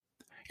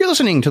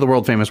listening to the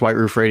world famous White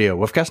Roof Radio,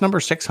 webcast number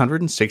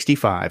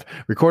 665,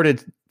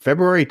 recorded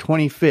February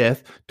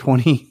 25th,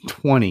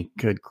 2020.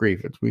 Good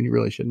grief. We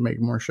really should make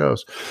more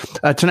shows.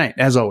 Tonight,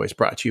 as always,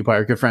 brought to you by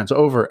our good friends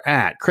over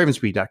at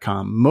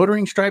cravenspeed.com,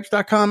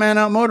 motoringstripes.com, and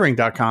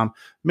outmotoring.com.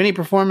 Mini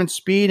performance,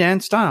 speed,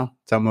 and style.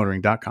 It's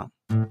outmotoring.com.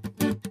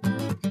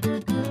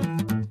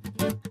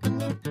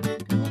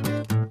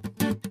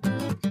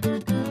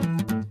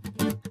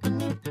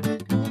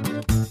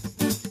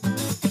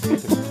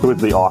 With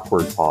the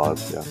awkward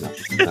pause. Yeah,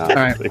 no, All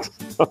right.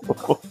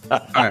 All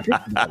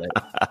right.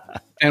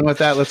 And with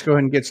that, let's go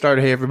ahead and get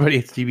started. Hey, everybody,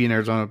 it's DB in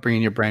Arizona,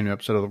 bringing you a brand new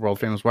episode of the world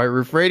famous White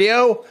Roof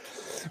Radio.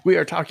 We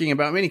are talking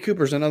about Mini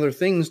Coopers and other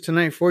things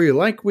tonight for you,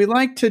 like we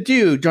like to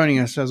do. Joining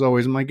us, as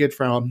always, my good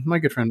friend,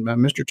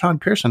 Mr.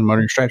 Todd Pearson,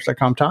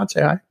 motoringstripes.com. Todd,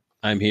 say hi.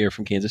 I'm here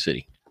from Kansas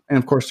City. And,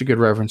 of course, the good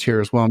reverence here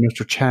as well,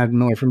 Mr. Chad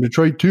Miller from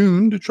Detroit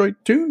Tune,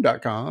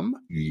 DetroitTune.com.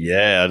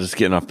 Yeah, just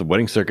getting off the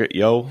wedding circuit,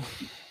 yo.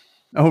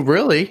 Oh,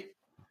 really?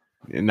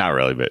 Not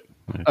really, but...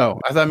 Oh,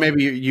 I thought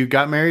maybe you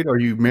got married or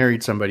you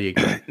married somebody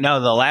again. No,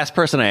 the last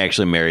person I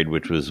actually married,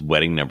 which was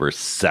wedding number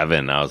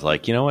 7, I was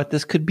like, you know what?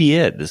 This could be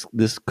it.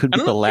 This could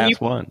be the last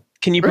one.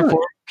 Can you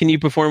perform? Can you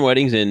perform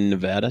weddings in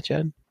Nevada,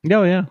 Chad?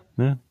 Oh, yeah.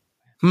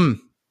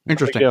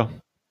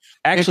 Interesting.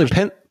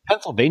 Actually,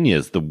 Pennsylvania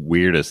is the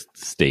weirdest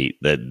state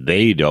that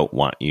they don't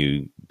want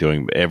you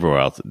doing, but everywhere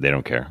else, they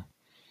don't care.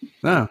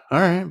 Oh, all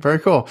right. Very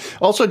cool.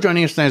 Also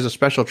joining us tonight is a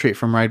special treat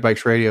from Ride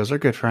Bikes Radio is our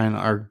good friend,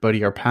 our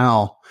buddy, our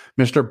pal,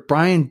 Mr.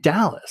 Brian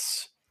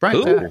Dallas.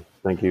 Brian,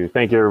 thank you,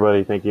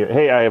 everybody. Thank you.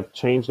 Hey, I have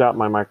changed out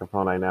my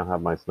microphone. I now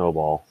have my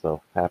snowball.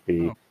 So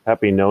happy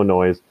no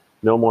noise.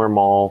 No more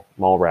mall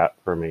rat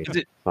for me. Is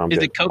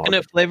it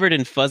coconut flavored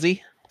and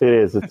fuzzy? It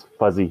is. It's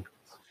fuzzy.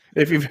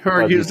 If you've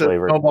ever used a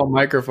snowball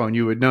microphone,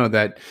 you would know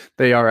that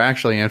they are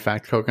actually, in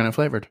fact, coconut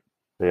flavored.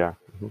 They are.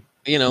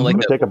 You know, like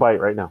take a bite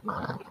right now.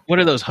 What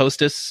are those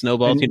Hostess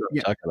snowballs? You know what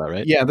I'm talking about,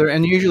 right? Yeah, they're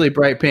usually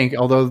bright pink.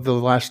 Although the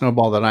last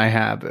snowball that I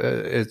have,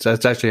 it's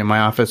actually in my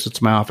office. It's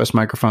my office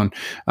microphone,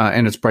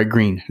 and it's bright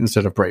green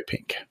instead of bright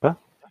pink. Huh?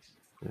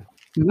 Yeah.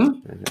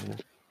 Mm-hmm.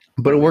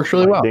 But it works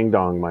really well. Ding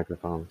dong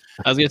microphone.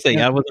 I was gonna say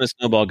I wasn't a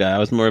snowball guy. I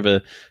was more of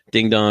a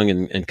ding dong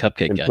and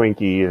cupcake guy.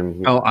 Twinkie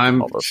and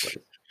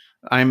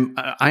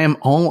I am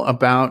all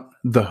about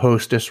the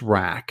Hostess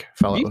rack,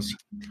 fellows.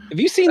 Have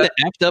you seen the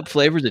effed up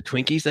flavors of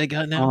Twinkies they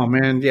got now? Oh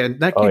man, yeah,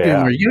 that can't do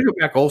more. You gotta go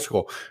back old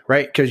school,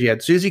 right? Because you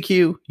had Suzy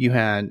Q, you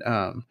had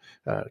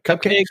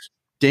cupcakes,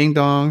 ding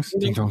dongs.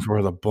 Ding dongs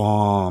were the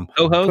bomb.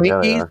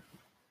 Twinkies,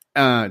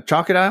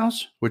 chocolate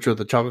aisles, which are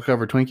the chocolate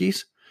covered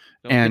Twinkies,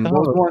 and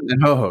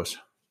ho-hos.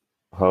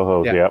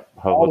 Ho-hos, yep.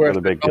 Ho-hos were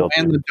the big deal.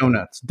 And the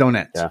donuts.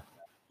 Yeah.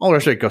 All the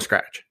rest of it go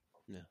scratch.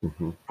 Yeah.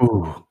 Mm-hmm.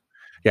 Ooh.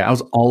 Yeah, I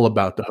was all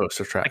about the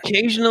Hostess track.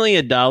 Occasionally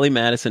a Dolly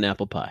Madison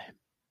apple pie.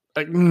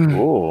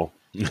 Ooh.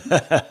 They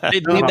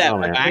leave that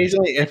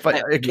occasionally, if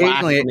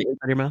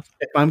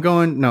I'm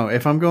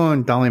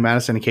going Dolly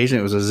Madison,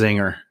 occasionally it was a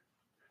zinger.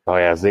 Oh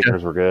yeah,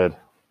 zingers were good.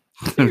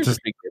 Just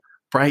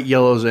bright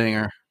yellow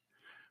zinger.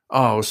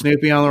 Oh,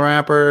 Snoopy on the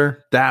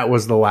wrapper. That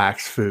was the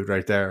lax food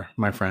right there,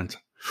 my friends.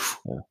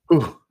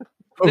 Ooh.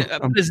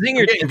 I'm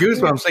getting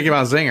goosebumps thinking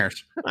about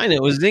zingers. I know.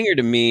 A zinger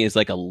to me is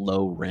like a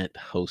low rent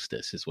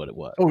Hostess, is what it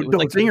was. Oh, it was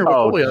like zinger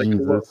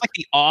it's like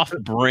the off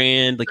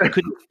brand. Like you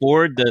couldn't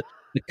afford the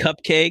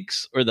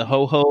cupcakes or the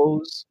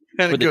ho-hos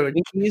or the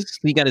Twinkies.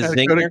 You got a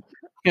zinger.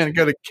 And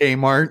go to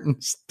Kmart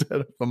instead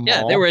of the mall.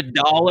 Yeah, they were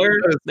 $1.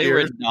 They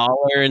were $1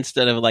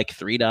 instead of like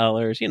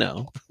 $3. You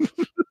know.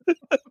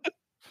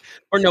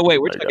 Or no, wait,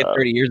 we're talking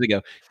 30 years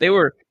ago. They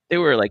were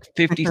like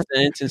 50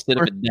 cents instead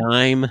of a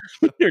dime,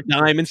 or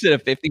dime instead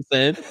of 50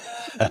 cents.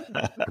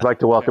 I'd like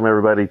to welcome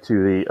everybody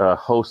to the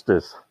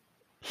Hostess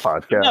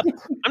podcast.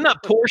 I'm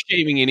not poor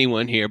shaming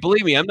anyone here.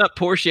 Believe me, I'm not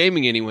poor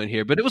shaming anyone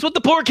here, but it was what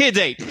the poor kids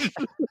ate.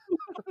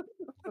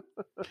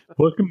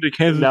 Welcome to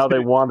Kansas Now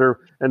City. they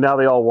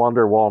all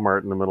wander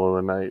Walmart in the middle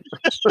of the night.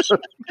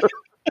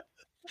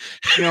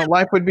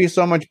 Life would be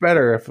so much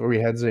better if we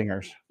had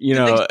zingers. They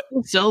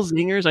still sell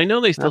zingers. I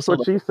know they still sell.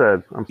 That's what she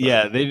said.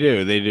 Yeah, they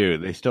do.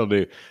 They still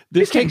do.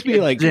 This takes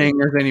me like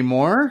zingers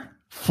anymore.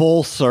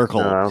 Full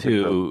circle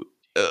to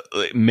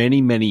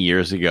many, many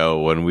years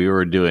ago when we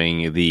were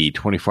doing the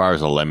 24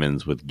 Hours of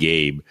Lemons with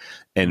Gabe,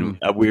 and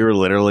we were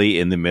literally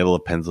in the middle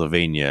of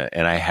Pennsylvania,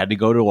 and I had to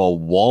go to a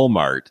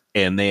Walmart,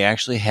 and they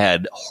actually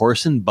had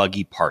horse and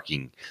buggy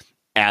parking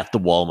at the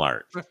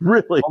Walmart.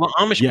 Really? All the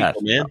Amish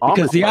people, man.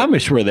 Because the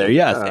Amish were there,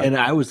 yes. And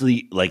I was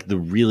the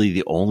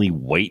only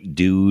white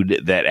dude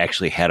that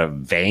actually had a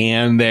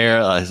van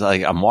there. I was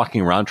like, I'm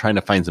walking around trying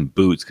to find some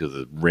boots because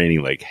it's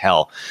raining like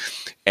hell.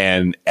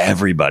 And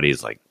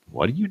everybody's like,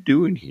 what are you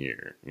doing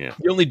here? Yeah.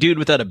 The only dude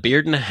without a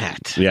beard and a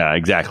hat. Yeah,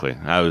 exactly.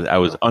 I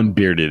was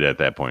unbearded at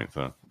that point.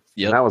 So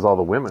that was all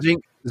the women.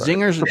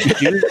 Zingers,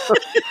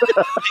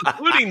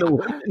 including the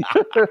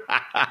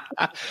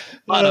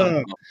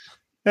women.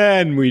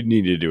 And we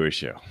need to do a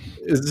show.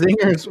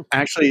 Zingers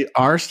actually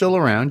are still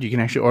around. You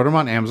can actually order them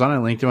on Amazon. I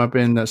linked them up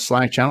in the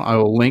Slack channel. I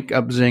will link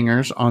up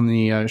Zingers on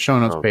the show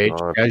notes page.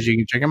 Guys, you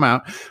can check them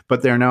out.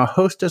 But they're now a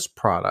Hostess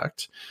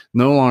product.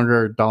 No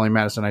longer Dolly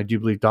Madison. I do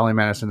believe Dolly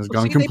Madison has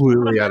gone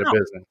completely out of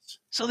business.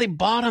 So they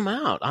bought them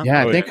out.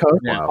 I think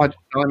Hostess bought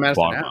Dolly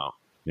Madison out.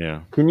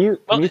 Yeah. Can you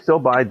still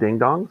buy ding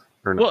dongs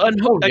or no? Well,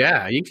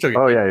 you can still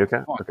get you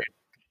can. Okay.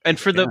 And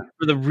for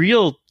the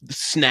real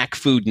snack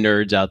food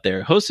nerds out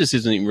there, Hostess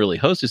isn't even really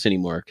Hostess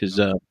anymore because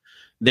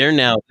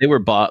they were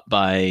bought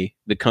by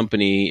the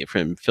company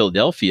from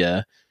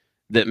Philadelphia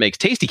that makes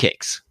Tasty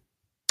Cakes.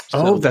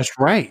 So, that's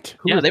right.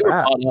 They were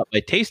bought up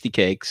by Tasty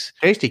Cakes.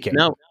 Tasty Cakes.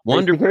 Now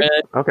Wonder Bread,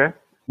 okay.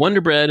 Wonder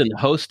Bread and the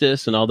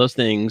Hostess and all those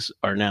things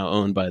are now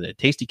owned by the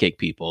Tasty Cake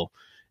people,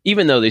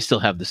 even though they still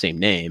have the same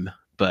name,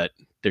 but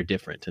they're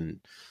different. And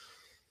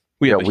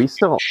we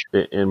still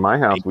in my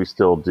house we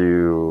still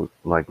do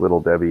like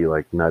Little Debbie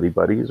like Nutty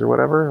Buddies or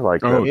whatever.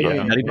 Like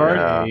Nutty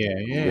Bars.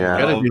 Yeah.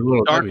 Gotta do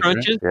Little Star Debbie,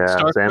 Crunches. Right? Yeah,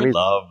 Star Sammy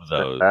love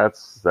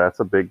those. That's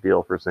a big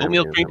deal for Sammy.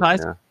 Oatmeal cream pies.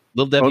 Yeah.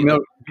 Little Debbie.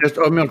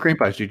 Oatmeal cream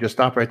pies. You just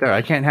stop right there.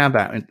 I can't have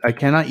that. I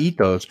cannot eat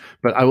those,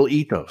 but I will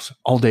eat those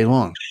all day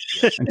long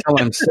until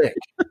I'm sick.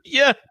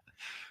 Yeah.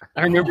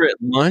 I remember at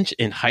lunch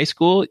in high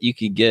school, you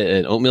could get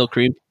an oatmeal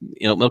cream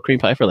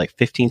pie for like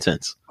 15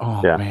 cents.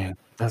 Oh man,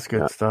 that's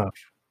good stuff.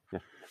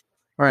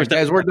 All right,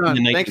 guys, we're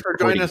done. Thanks for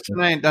joining us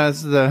tonight.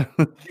 That's the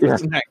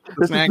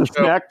snack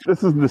show.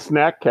 This is the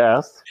snack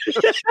cast.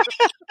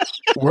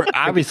 We're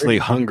obviously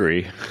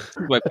hungry.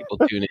 That's why people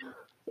tune in.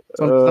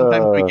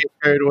 Sometimes we get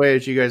carried away,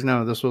 as you guys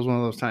know. This was one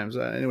of those times.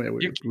 Anyway,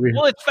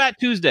 well, it's Fat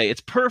Tuesday.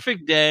 It's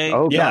perfect day.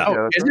 Oh,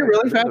 yeah. Is it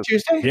really Fat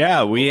Tuesday?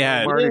 Yeah, we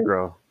had Mardi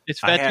Gras.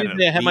 It's Fat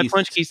Tuesday. I had my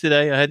punch keys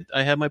today.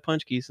 I had my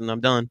punch keys, and I'm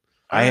done.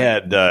 I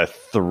had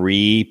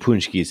 3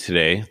 punch keys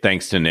today,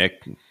 thanks to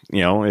Nick.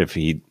 If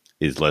he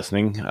is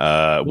listening,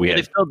 we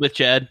had filled with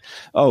Chad.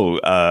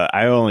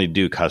 I only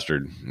do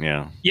custard.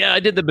 Yeah, I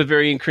did the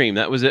Bavarian cream.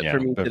 That was it for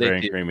me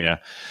Bavarian today. Cream,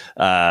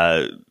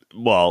 yeah.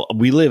 Well,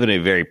 we live in a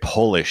very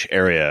Polish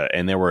area,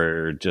 and there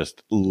were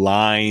just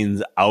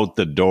lines out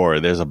the door.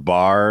 There's a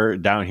bar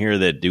down here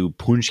that do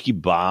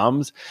punchki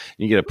bombs.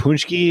 You get a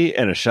punchki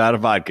and a shot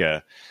of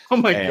vodka. Oh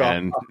my god!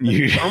 I'm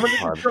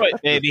in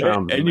Detroit, baby,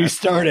 and you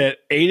start at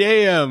 8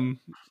 a.m.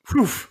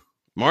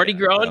 Mardi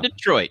Gras in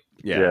Detroit.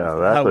 Yeah,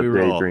 that's how we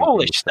roll.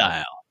 Polish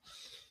style.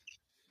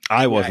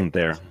 I wasn't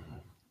there.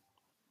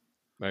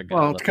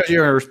 Well, it's because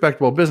you're a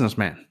respectable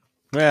businessman.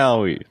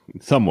 Well,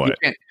 somewhat.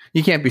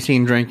 You can't be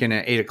seen drinking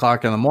at 8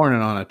 o'clock in the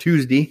morning on a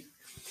Tuesday.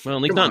 Well,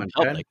 at least not in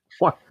public.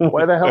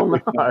 Why the hell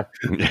not?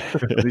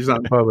 He's not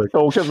in public.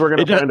 Oh, because we're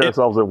going to find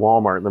ourselves at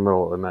Walmart in the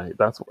middle of the night.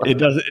 That's why. It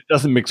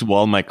doesn't mix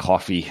well in my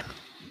coffee.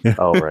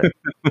 Oh, right.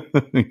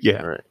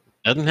 Yeah. Right.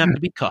 Doesn't have to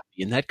be coffee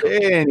in that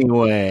coffee.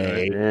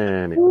 Anyway.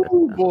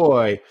 Oh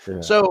boy. Yeah.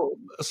 So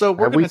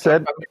we're going to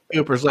talk about Mini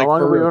Coopers. How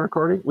long have we been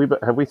recording?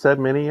 Have we said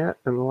Mini yet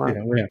in the last?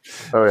 Yeah.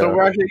 So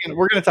we're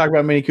going to talk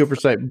about Mini Cooper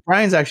site.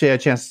 Brian's actually had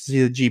a chance to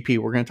see the GP.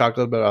 We're going to talk a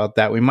little bit about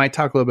that. We might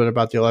talk a little bit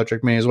about the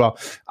electric Mini as well.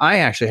 I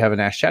actually have an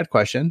Ask Chad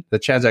question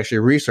that Chad's actually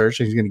researched,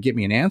 and he's going to get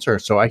me an answer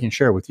so I can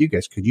share it with you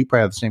guys because you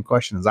probably have the same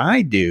question as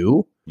I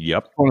do.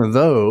 Yep. One of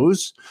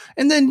those.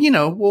 And then,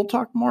 we'll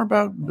talk more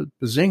about the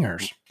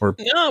zingers. We're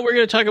going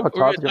to talk about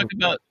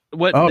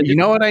what. Oh, you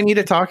know what I need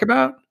to talk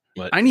about?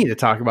 What? I need to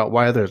talk about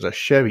why there's a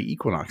Chevy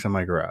Equinox in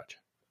my garage.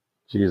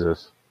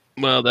 Jesus.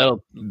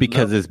 Well,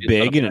 because it's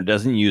big and it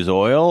doesn't use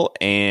oil,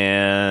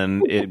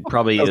 and it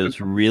probably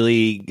is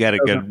really got a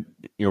good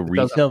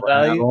resale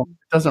value. It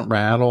doesn't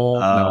rattle.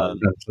 No,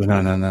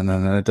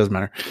 it doesn't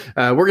matter.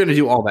 We're going to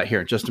do all that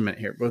here in just a minute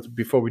here. But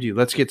before we do,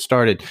 let's get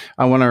started.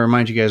 I want to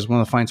remind you guys, one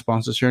of the fine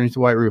sponsors here underneath the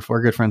white roof,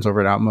 our good friends over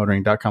at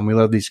outmotoring.com. We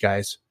love these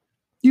guys.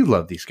 You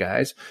love these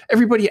guys.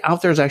 Everybody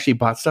out there has actually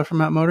bought stuff from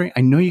Outmotoring.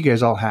 I know you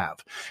guys all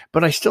have,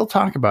 but I still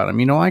talk about them.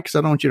 You know why? Because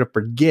I don't want you to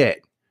forget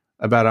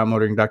about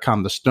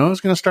outmotoring.com. The snow is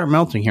going to start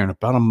melting here in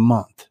about a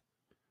month,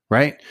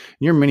 right?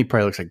 Your Mini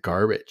probably looks like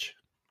garbage.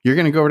 You're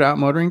going to go over to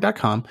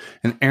outmotoring.com,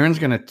 and Aaron's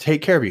going to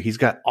take care of you. He's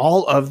got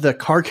all of the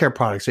car care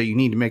products that you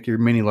need to make your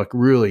Mini look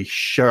really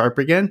sharp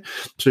again.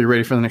 So you're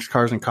ready for the next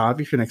Cars and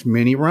Coffee, for the next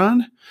Mini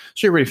run.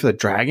 So you're ready for the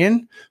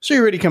Dragon. So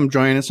you're ready to come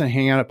join us and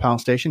hang out at Powell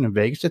Station in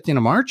Vegas at the end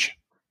of March.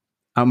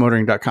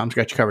 Outmotoring.com's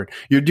got you covered.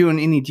 You're doing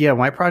any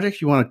DIY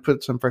projects, you want to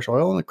put some fresh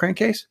oil in the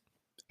crankcase?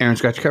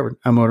 Aaron's got you covered.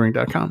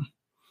 Outmotoring.com.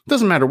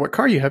 Doesn't matter what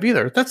car you have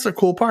either. That's the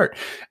cool part.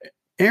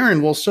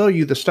 Aaron will sell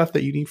you the stuff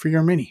that you need for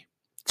your Mini.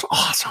 It's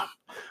awesome.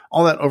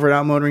 All that over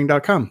at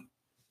outmotoring.com.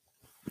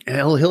 And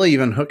he'll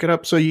even hook it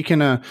up so you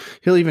can,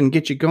 he'll even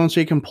get you going so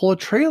you can pull a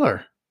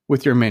trailer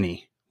with your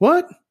Mini.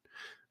 What?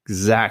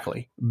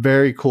 Exactly.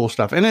 Very cool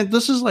stuff. And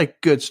this is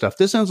like good stuff.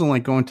 This isn't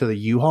like going to the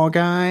U-Haul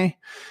guy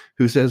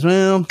who says,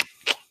 well,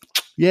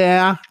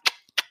 yeah,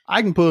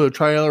 I can put a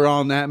trailer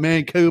on that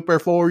Mini Cooper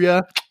for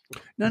you.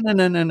 No.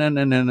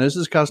 This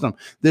is custom.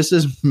 This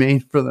is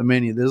made for the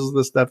Mini. This is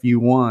the stuff you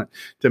want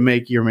to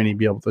make your Mini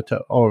be able to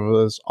tow.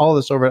 All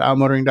this over at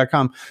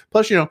outmotoring.com.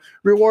 Plus,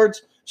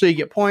 rewards. So you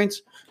get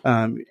points.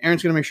 Aaron's going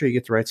to make sure you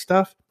get the right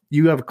stuff.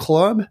 you have a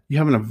club, you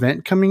have an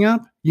event coming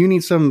up, you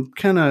need some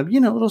kind of,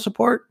 little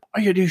support,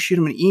 all you gotta do is shoot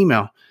him an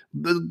email.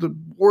 The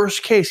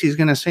worst case, he's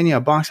going to send you a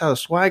box out of the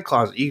swag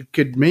closet. You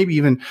could maybe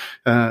even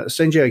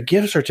send you a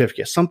gift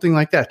certificate, something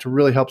like that, to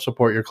really help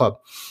support your club,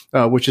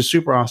 which is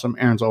super awesome.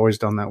 Aaron's always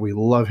done that. We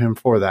love him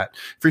for that.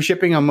 Free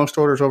shipping on most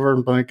orders over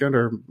over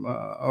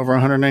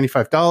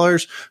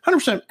 $195.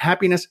 100%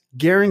 happiness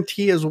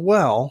guarantee as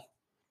well.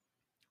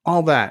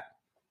 All that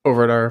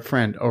over at our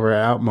friend over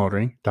at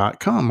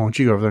outmotoring.com. Won't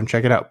you go over there and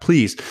check it out,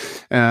 please?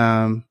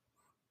 Don't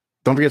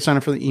forget to sign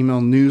up for the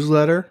email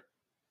newsletter.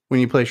 When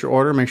you place your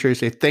order, make sure you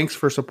say thanks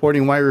for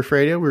supporting White Roof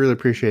Radio. We really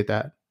appreciate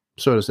that.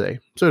 So does they.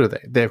 So do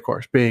they. They, of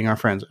course, being our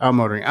friends,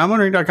 Outmotoring.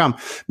 Outmotoring.com.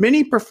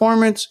 Mini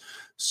performance,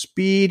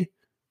 speed,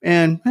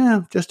 and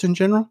just in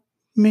general,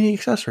 mini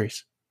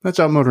accessories. That's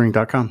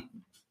Outmotoring.com.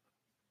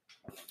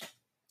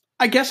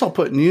 I guess I'll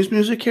put news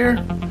music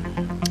here.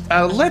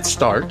 Let's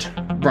start,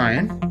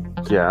 Brian.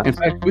 Yeah. In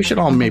fact, we should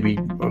all maybe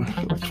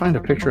let's find a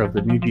picture of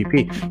the new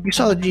GP. You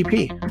saw the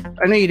GP.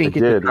 I know you didn't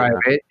get to drive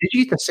it. Did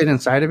you get to sit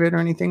inside of it or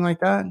anything like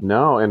that?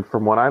 No. And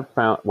from what I've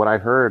found, what I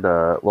heard,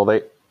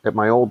 they at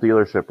my old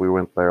dealership, we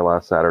went there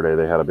last Saturday.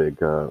 They had a big,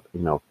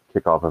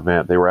 kickoff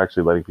event. They were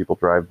actually letting people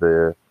drive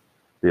the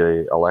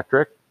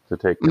electric to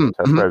take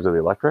test drives of the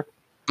electric.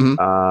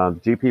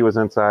 GP was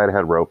inside,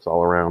 had ropes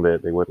all around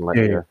it. They wouldn't let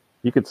you.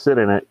 You could sit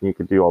in it, and you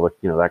could do all the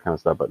that kind of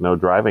stuff, but no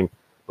driving.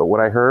 But what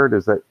I heard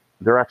is that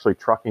they're actually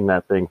trucking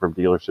that thing from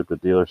dealership to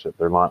dealership.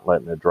 They're not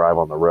letting it drive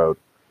on the road.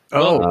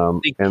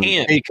 They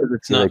can't because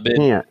it's not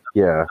been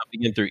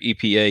through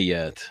EPA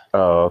yet.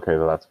 Oh, okay.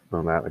 Well, that's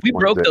on that. We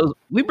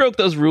broke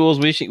those rules.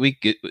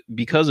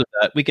 Because of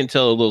that, we can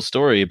tell a little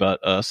story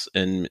about us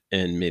and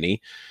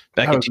Mini.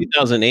 Back in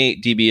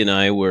 2008, DB and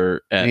I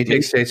were at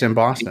United States in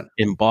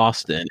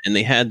Boston. And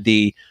they had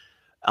the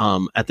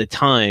at the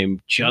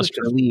time just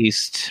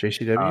released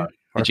JCW.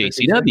 The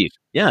JCW.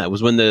 Yeah, it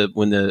was when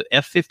the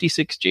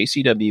F-56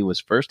 JCW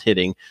was first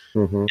hitting,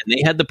 and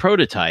they had the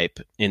prototype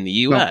in the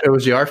U.S. No, it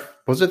was the R.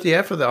 Was it the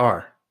F or the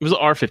R? It was the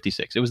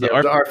R-56. It was the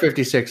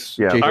R-56.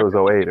 Yeah, it was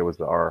 08. It was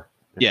the R.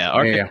 Yeah,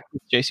 R-56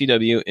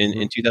 JCW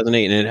in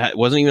 2008, and it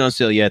wasn't even on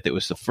sale yet. It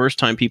was the first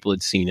time people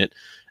had seen it,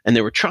 and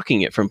they were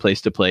trucking it from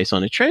place to place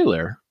on a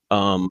trailer.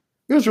 It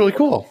was really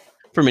cool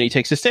for Mini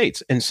Takes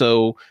Estates, and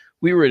so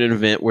we were at an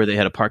event where they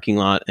had a parking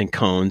lot and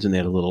cones, and they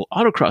had a little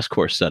autocross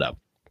course set up.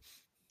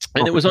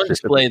 And it was on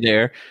display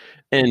there.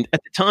 And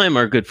at the time,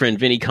 our good friend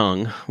Vinny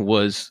Kung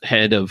was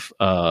head of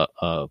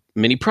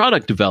Mini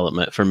product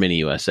development for Mini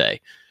USA.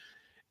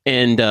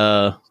 And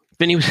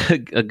Vinny was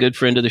a good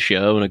friend of the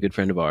show and a good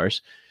friend of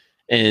ours.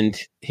 And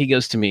he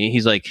goes to me,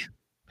 he's like,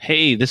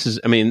 hey,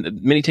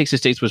 Mini Takes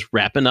Estates was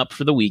wrapping up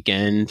for the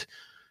weekend.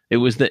 It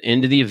was the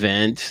end of the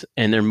event,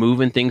 and they're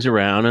moving things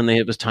around, and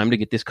it was time to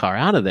get this car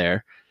out of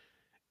there.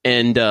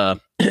 And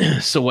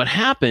so what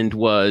happened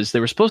was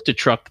they were supposed to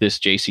truck this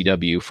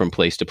JCW from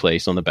place to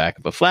place on the back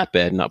of a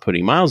flatbed and not put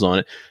any miles on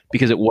it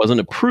because it wasn't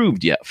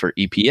approved yet for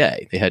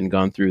EPA. They hadn't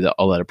gone through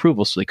all that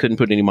approval, so they couldn't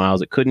put any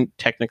miles. It couldn't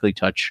technically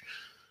touch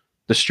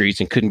the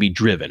streets and couldn't be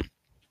driven.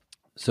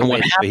 So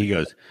what happened? He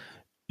goes,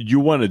 you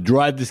want to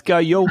drive this guy,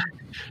 yo?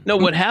 No,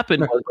 what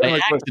happened was by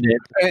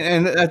accident.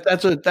 And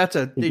that's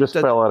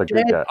fell out of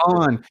good debt.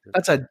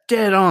 That's a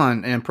dead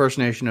on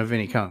impersonation of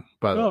Vinny Kung,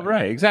 by the way.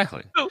 Right,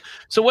 exactly.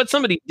 So what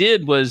somebody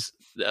did was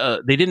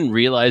they didn't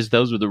realize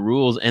those were the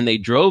rules, and they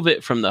drove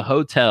it from the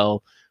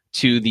hotel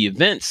to the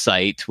event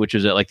site, which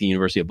was at the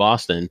University of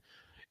Boston,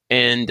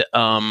 and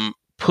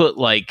put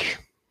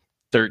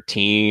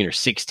 13 or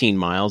 16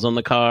 miles on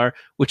the car,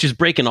 which is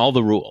breaking all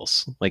the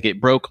rules.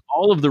 It broke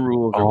all of the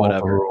rules or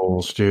whatever. The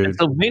rules, dude. And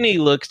so Vinny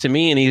looks to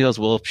me and he goes,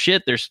 well,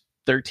 shit, there's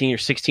 13 or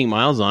 16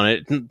 miles on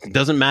it. It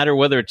doesn't matter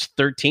whether it's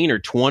 13 or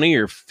 20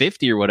 or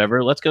 50 or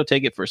whatever. Let's go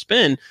take it for a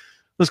spin.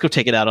 Let's go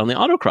take it out on the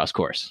autocross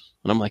course.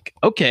 And I'm like,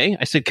 okay.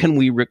 I said,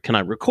 can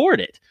I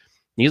record it?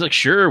 And he's like,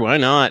 sure, why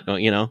not? Well,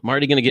 I'm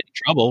already going to get in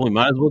trouble. We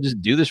might as well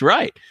just do this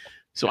right.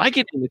 So I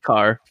get in the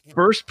car,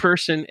 first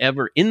person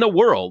ever in the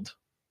world.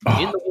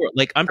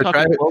 I'm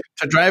talking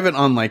to drive it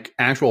on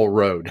actual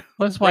road.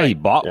 Well, that's why he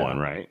bought one,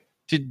 right?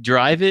 To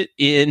drive it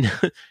in,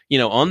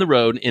 on the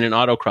road in an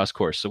autocross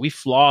course. So we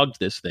flogged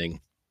this thing.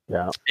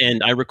 Yeah.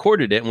 And I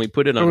recorded it and we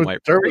put it on White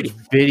There was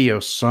video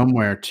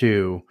somewhere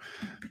too,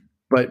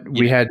 but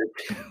we had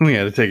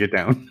to take it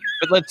down.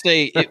 But let's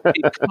say it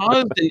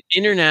caused an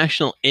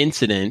international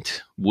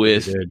incident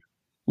with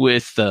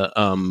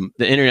the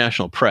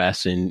international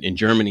press in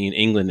Germany and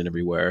England and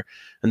everywhere.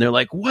 And they're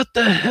like, what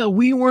the hell?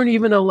 We weren't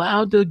even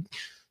allowed to,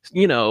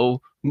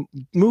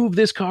 move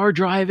this car,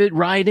 drive it,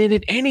 ride in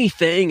it,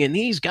 anything. And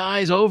these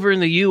guys over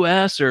in the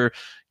US are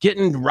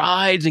getting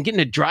rides and getting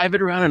to drive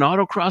it around an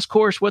autocross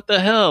course. What the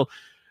hell?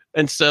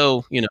 And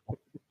so,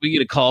 we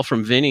get a call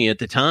from Vinny at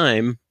the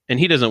time, and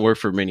he doesn't work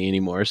for Mini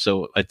anymore.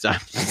 So I'm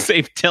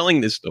safe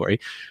telling this story.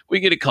 We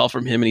get a call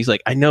from him and he's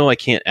like, I know I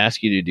can't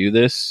ask you to do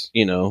this,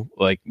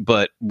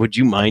 but would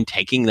you mind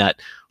taking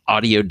that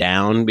audio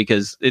down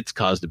because it's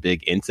caused a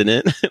big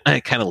incident. I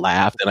kind of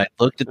laughed and I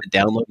looked at the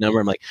download number.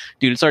 I'm like,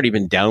 dude, it's already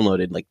been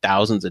downloaded like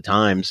thousands of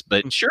times,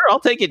 but sure, I'll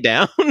take it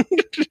down.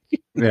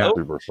 Yeah,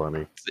 super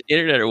funny. It's the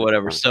internet or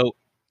whatever. So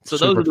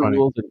those are the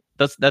rules.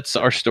 And that's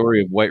our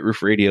story of White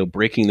Roof Radio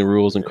breaking the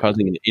rules and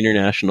causing an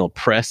international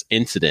press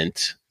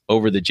incident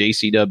over the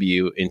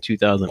JCW in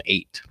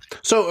 2008.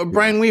 So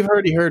Brian, we've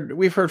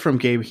heard from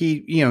Gabe.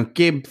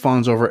 Gabe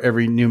fawns over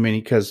every new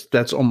Mini because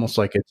that's almost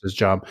like it's his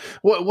job.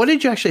 What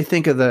did you actually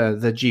think of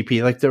the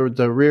GP, like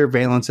the rear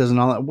valences and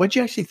all that? What did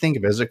you actually think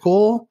of it? Is it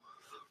cool?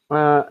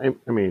 I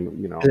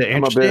mean,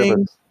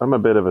 I'm a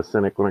bit of a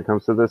cynic when it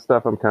comes to this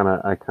stuff.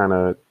 I kind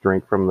of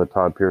drink from the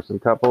Todd Pearson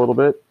cup a little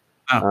bit.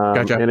 Oh,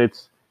 gotcha.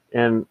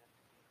 And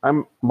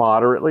I'm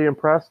moderately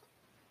impressed.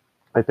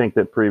 I think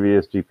that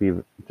previous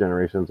GP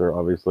generations are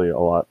obviously a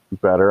lot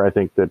better. I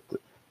think that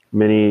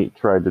Mini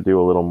tried to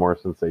do a little more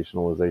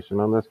sensationalization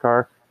on this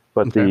car,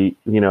 but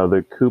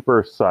the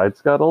Cooper side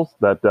scuttles,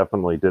 that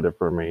definitely did it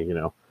for me.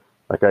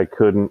 Like I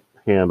couldn't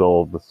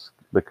handle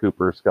the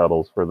Cooper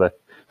scuttles for the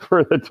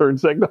turn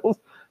signals.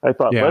 I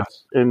thought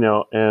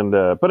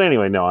but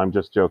anyway, no, I'm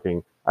just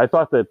joking. I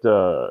thought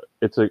that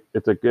it's a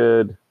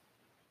good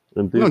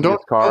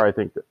enthusiast car.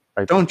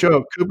 Don't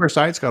joke. Cooper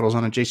side scuttles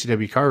on a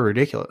JCW car are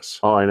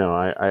ridiculous. Oh, I know.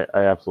 I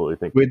absolutely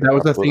think that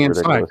was the thing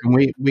inside, and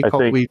we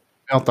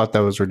all thought that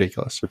was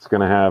ridiculous. It's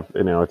going to have,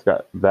 it's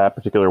got that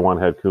particular one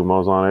had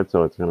Kumos on it,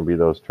 so it's going to be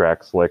those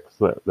track slicks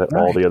that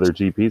all the other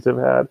GPs have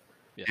had.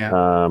 Yeah.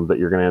 That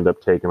you're going to end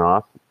up taking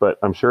off. But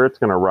I'm sure it's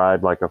going to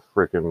ride like a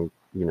freaking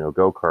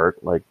go-kart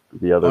like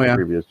the other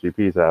previous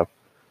GPs have.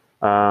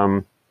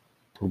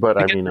 But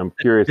I mean, I'm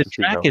curious to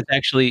see how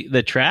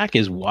the track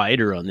is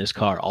wider on this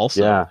car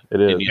also. Yeah,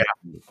 it is.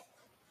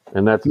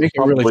 And that's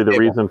probably the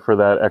reason for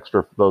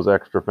those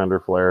extra fender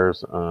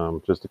flares,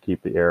 just to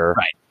keep the air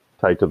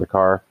tight to the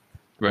car.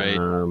 Right.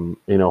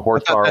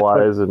 Horsepower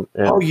wise and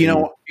how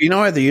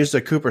they use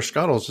the Cooper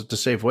scuttles to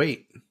save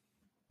weight.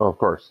 Oh, of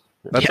course.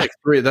 That's like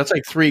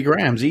 3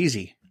 grams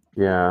easy.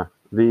 Yeah.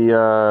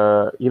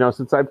 The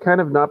since I've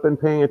kind of not been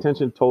paying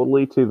attention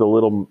totally to the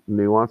little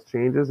nuance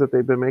changes that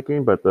they've been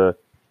making, but the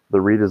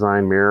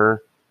redesigned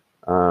mirror,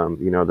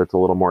 that's a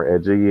little more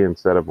edgy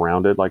instead of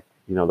rounded like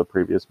the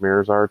previous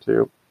mirrors are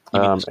too.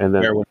 And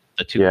then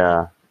the two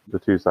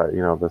side,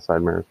 the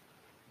side mirrors,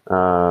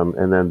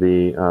 and then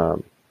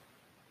the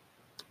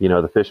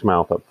fish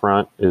mouth up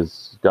front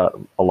is got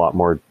a lot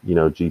more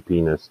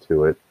GP-ness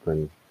to it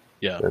than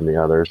the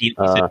others. He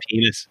said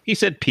penis. He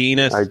said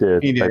penis. I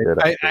did. He did.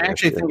 I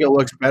actually think it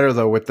looks better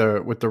though with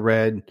the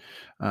red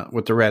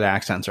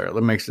accents.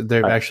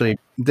 They've actually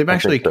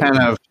kind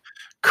of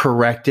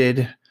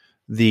corrected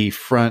the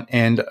front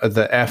end of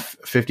the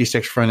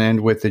F56 front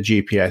end with the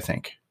GP. I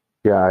think.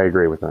 Yeah, I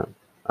agree with that.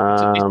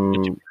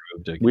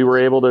 We were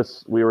able to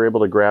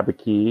grab the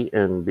key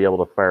and be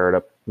able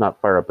to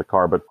not fire up the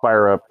car, but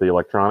fire up the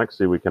electronics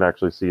so we could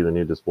actually see the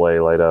new display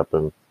light up.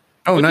 And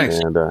nice.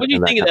 What do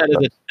you think of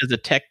that as a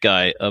tech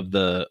guy of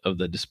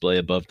the display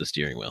above the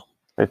steering wheel?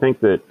 I think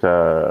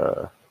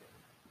that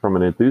from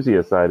an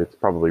enthusiast side, it's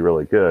probably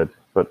really good,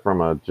 but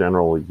from a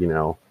general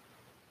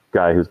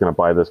guy who's going to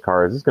buy this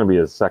car, this is going to be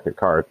his second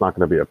car. It's not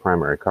going to be a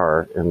primary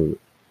car, and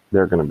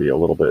they're going to be a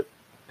little bit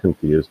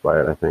confused by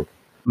it, I think.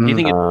 Do you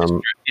think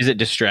is it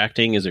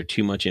distracting? Is there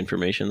too much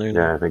information there?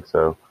 Yeah, I think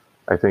so.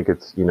 I think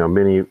it's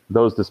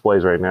those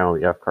displays right now.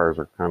 The F cars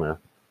are kind of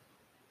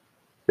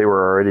they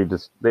were already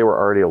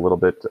a little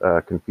bit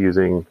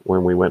confusing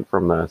when we went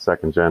from the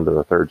second gen to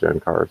the third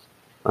gen cars.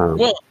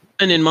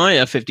 And in my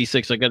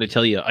F56, I got to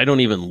tell you, I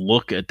don't even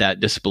look at that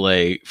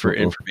display for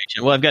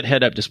information. Well, I've got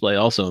head up display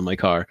also in my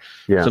car,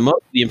 so most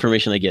of the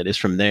information I get is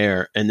from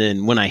there. And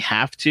then when I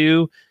have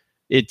to,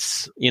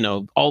 it's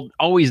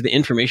always the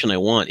information I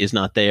want is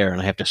not there, and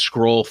I have to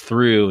scroll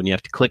through, and you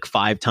have to click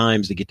 5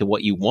 times to get to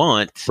what you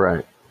want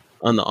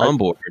on the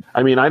onboard.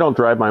 I mean, I don't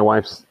drive my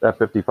wife's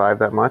F55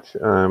 that much,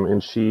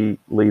 and she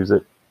leaves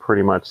it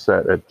pretty much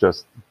set at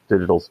just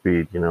digital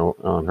speed.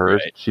 On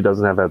hers, she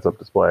doesn't have heads up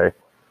display,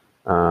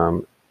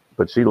 but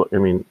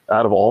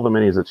out of all the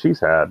minis that she's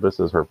had,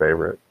 this is her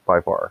favorite by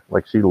far.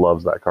 Like she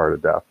loves that car to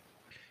death.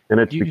 And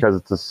it's because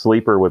it's a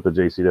sleeper with the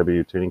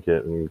JCW tuning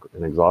kit and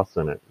exhaust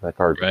in it. That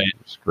car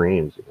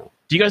screams.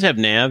 Do you guys have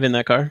nav in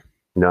that car?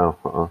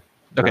 No.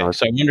 Okay, no,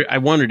 so I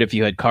wondered if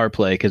you had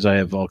CarPlay because I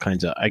have all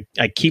kinds of.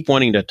 I keep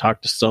wanting to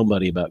talk to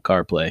somebody about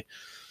CarPlay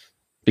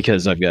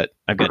because I've got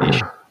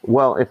issues.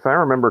 Well, if I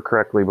remember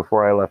correctly,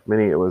 before I left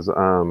Mini, it was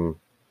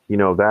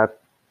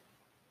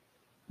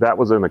that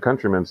was in the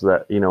Countryman. So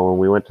that when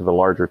we went to the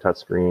larger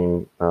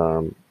touchscreen,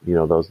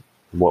 those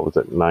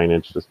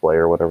 9-inch display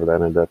or whatever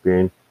that ended up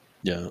being.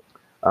 Yeah.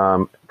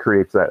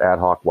 Creates that ad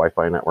hoc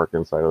Wi-Fi network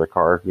inside of the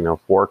car,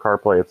 for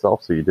CarPlay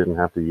itself, so you didn't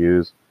have to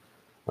use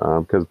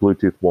because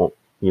Bluetooth won't,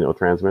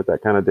 transmit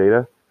that kind of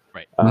data.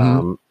 Right.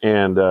 And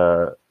in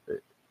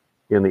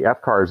the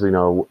F cars,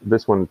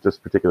 this one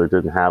just particular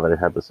didn't have it. It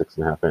had the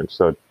 6.5 inch,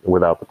 so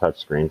without the touch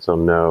screen, so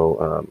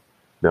no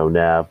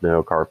nav,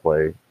 no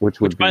CarPlay, which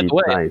would be nice.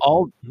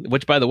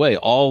 Which by the way,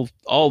 all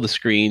the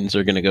screens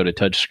are going to go to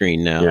touch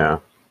screen now. Yeah.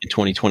 in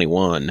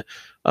 2021,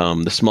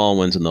 the small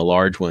ones and the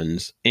large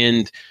ones.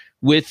 And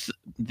with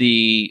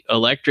the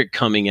electric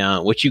coming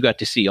out, which you got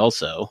to see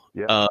also,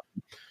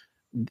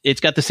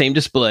 it's got the same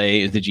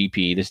display as the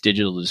GP, this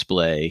digital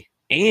display,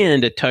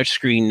 and a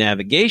touchscreen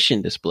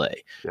navigation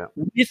display. Yeah.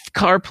 With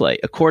CarPlay,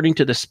 according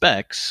to the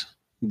specs,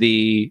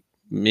 the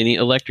Mini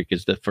Electric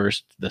is the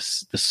first, the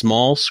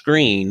small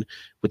screen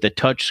with the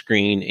touch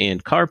screen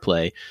and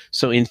CarPlay.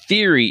 So in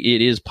theory,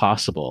 it is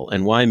possible.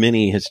 And why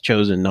Mini has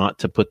chosen not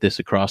to put this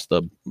across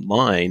the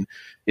line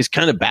is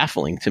kind of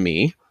baffling to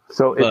me.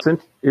 So it's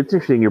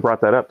interesting you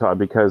brought that up, Todd,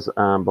 because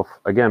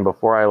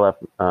before I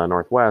left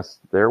Northwest,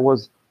 there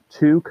was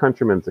 2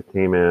 Countrymen that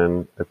came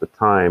in at the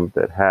time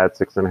that had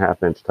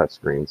 6.5-inch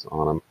touchscreens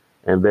on them.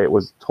 And it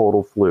was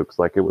total flukes,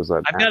 like it was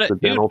an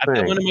accidental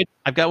thing.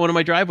 I've got one in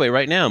my driveway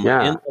right now.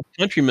 My in-law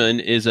Countryman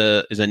is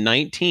a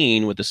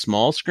 19 with a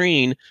small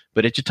screen,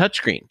 but it's a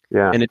touchscreen.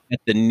 Yeah, and it's got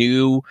the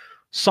new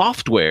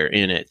software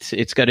in it.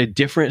 It's got a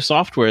different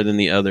software than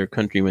the other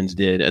Countrymans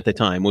did at the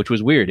time, which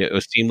was weird. It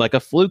seemed like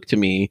a fluke to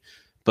me,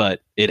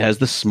 but it has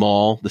the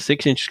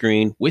 6-inch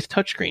screen with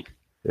touchscreen.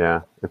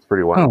 Yeah, it's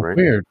pretty wild, right?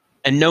 Weird.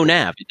 And no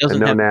nav. It doesn't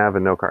have nav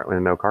and no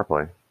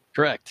CarPlay.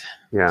 Correct.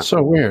 Yeah,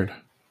 so weird.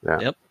 Yeah.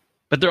 Yep.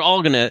 But they're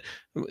all gonna.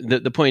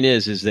 The point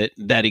is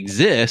that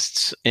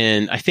exists,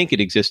 and I think it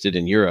existed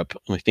in Europe.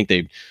 I think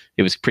it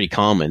was pretty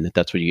common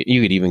that's what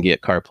you could even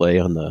get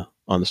CarPlay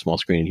on the small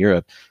screen in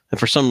Europe. And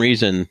for some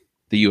reason,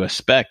 the U.S.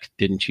 spec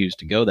didn't choose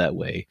to go that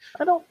way.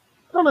 I don't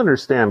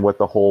understand what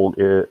the whole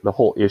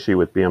issue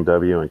with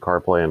BMW and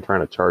CarPlay and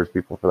trying to charge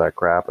people for that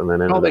crap, and then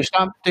they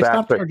stopped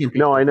charging people.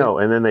 No, I know,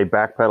 and then they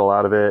backpedal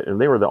out of it, and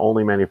they were the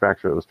only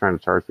manufacturer that was trying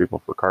to charge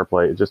people for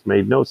CarPlay. It just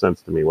made no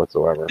sense to me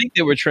whatsoever. I think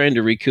they were trying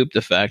to recoup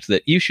the fact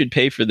that you should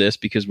pay for this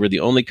because we're the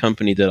only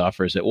company that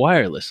offers it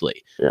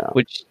wirelessly. Yeah,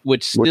 which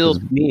still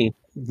to me,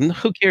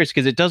 who cares?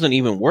 Because it doesn't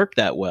even work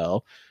that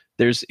well.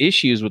 There's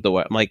issues with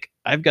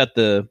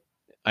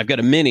I've got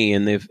a Mini,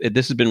 and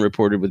this has been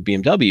reported with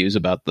BMWs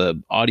about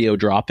the audio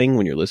dropping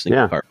when you're listening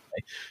to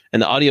CarPlay, and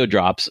the audio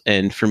drops.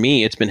 And for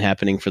me, it's been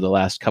happening for the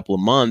last couple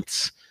of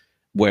months,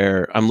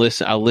 where I'll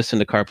listen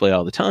to CarPlay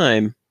all the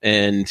time,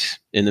 and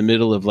in the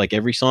middle of like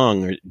every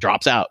song, it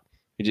drops out,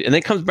 and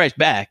then comes right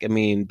back. I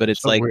mean, but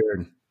it's so like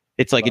weird.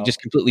 It's like it just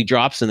completely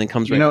drops and then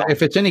comes right back.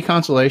 If it's any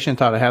consolation,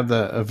 I have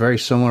a very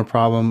similar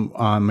problem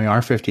on my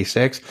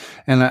R56,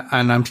 and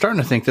I'm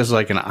starting to think this is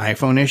like an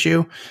iPhone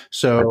issue.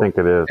 So I think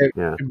it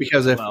is,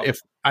 because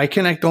if I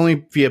connect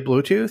only via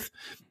Bluetooth,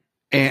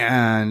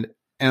 and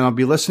I'll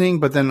be listening,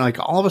 but then like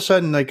all of a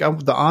sudden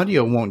the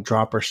audio won't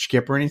drop or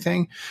skip or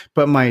anything,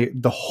 but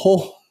the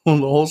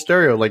whole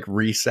stereo like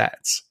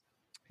resets.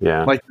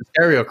 Yeah, like the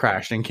stereo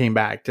crashed and came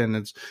back, and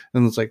it's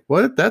like,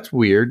 what? That's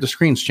weird. The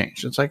screen's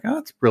changed. It's like, oh,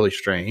 that's really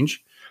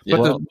strange.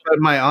 But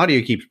my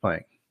audio keeps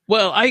playing.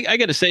 Well, I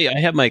got to say, I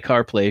have my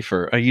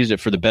CarPlay I used it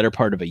for the better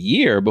part of a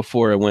year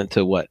before I went to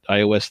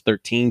iOS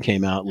 13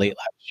 came out late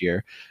last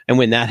year, and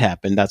when that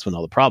happened, that's when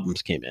all the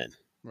problems came in.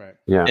 Right.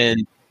 Yeah.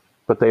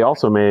 But they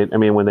also made,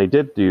 when they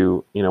did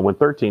do, when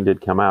 13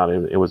 did come out,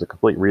 it was a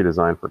complete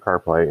redesign for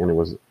CarPlay, and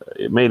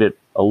it made it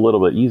a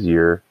little bit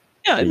easier.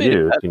 Yeah, it made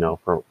use, it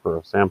for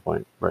a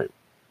standpoint, right?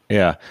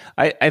 Yeah,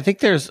 I think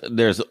there's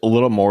a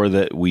little more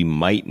that we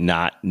might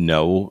not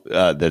know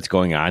that's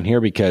going on here,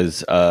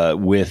 because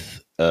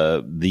with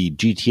the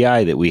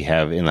GTI that we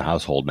have in the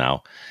household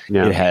now,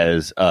 it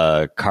has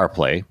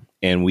CarPlay,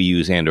 and we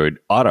use Android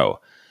Auto.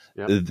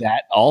 Yep.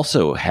 That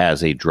also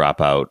has a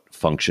dropout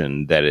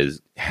function that is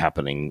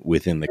happening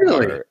within the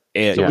car.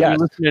 And, so when you're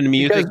listening to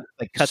music,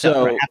 it cuts out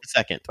for half a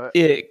second.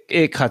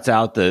 It cuts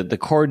out the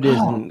cord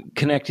isn't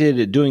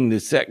connected, doing the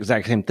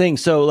exact same thing.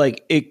 So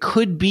like it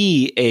could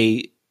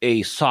be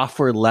a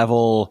software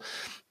level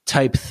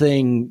type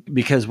thing,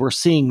 because we're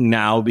seeing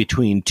now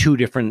between 2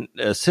 different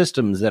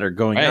systems that are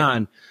going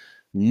on,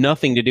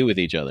 nothing to do with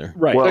each other.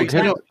 Right. Well,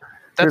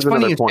 that's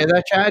funny you say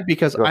that, Chad,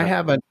 because I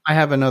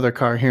have another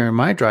car here in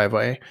my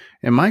driveway,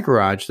 in my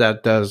garage,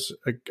 that does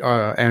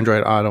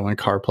Android Auto and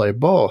CarPlay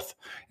both,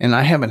 and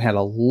I haven't had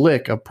a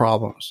lick of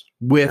problems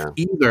with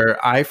either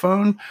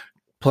iPhone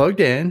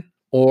plugged in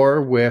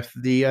or with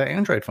the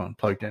Android phone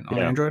plugged in on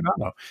Android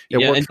Auto. It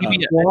works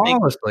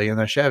flawlessly in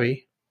the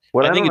Chevy.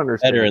 I think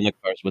it's better in the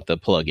cars with the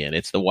plug-in.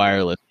 It's the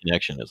wireless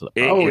connection is the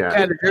problem.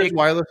 Chad, is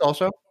wireless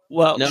also?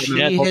 Well,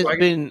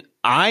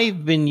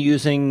 I've been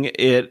using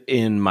it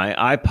in my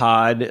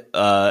iPod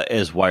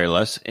as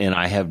wireless, and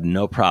I have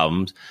no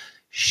problems.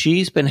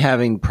 She's been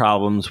having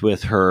problems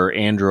with her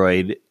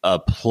Android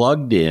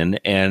plugged in,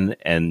 and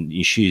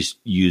she's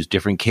used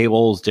different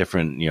cables,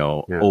 different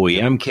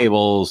OEM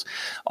cables,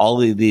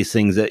 all of these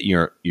things that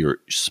you're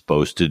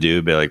supposed to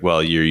do. But like,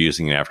 well, you're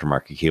using an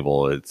aftermarket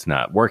cable, it's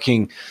not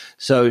working.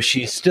 So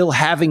she's still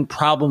having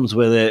problems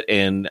with it,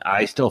 and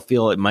I still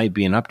feel it might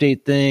be an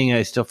update thing.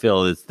 I still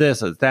feel it's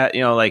this, it's that,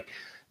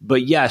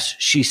 But yes,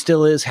 she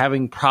still is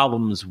having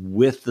problems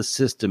with the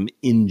system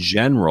in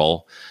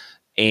general.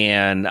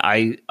 And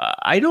I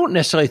don't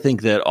necessarily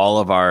think that all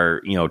of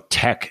our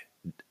tech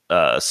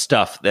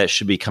stuff that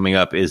should be coming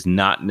up is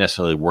not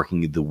necessarily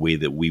working the way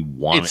that we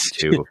want it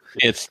to.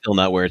 It's still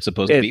not where it's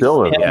supposed to be.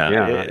 Still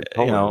isn't.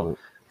 Totally.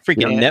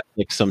 Freaking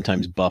Netflix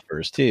sometimes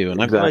buffers too, and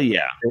I got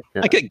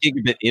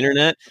gigabit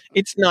internet.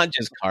 It's not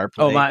just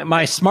CarPlay. Oh,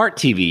 my smart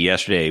TV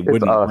yesterday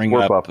wouldn't bring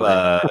up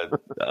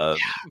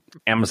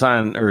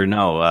Amazon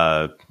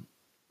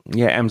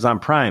Amazon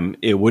Prime.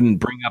 It wouldn't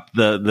bring up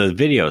the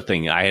video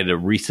thing. I had to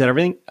reset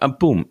everything.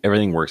 Boom,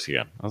 everything works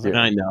again. I was like,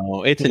 I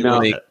know it's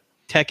annoying.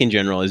 Tech in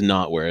general is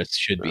not where it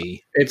should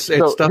be. It's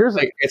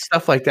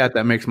stuff like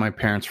that makes my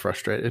parents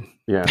frustrated.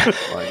 Yeah,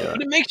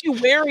 but it makes you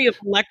wary of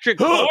electric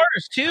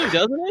cars too,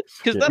 doesn't it?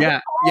 Because that's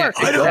a car.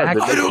 I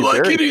don't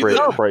like it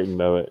either.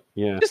 Frightened of it.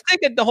 Yeah, just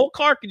the whole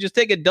car could just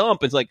take a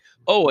dump. It's like,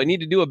 oh, I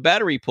need to do a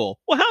battery pull.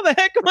 Well, how the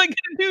heck am I going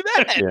to do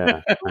that?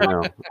 Yeah, I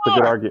know.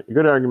 It's a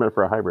good argument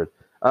for a hybrid.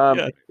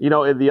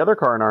 The other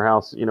car in our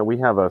house, we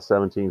have a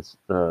 17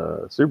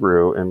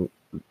 Subaru, and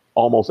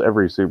almost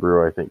every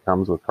Subaru, I think,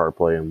 comes with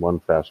CarPlay in one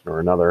fashion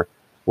or another,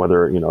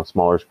 whether,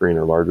 smaller screen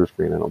or larger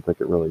screen. I don't think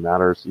it really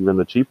matters. Even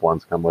the cheap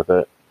ones come with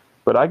it.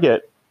 But I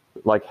get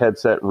like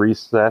headset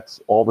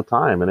resets all the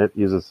time, and it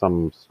uses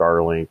some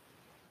Starlink,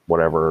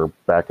 whatever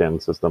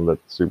back-end system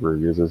that Subaru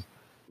uses.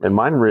 And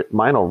mine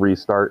will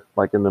restart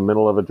like in the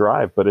middle of a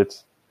drive, but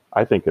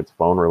I think it's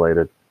phone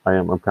related.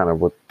 I'm kind of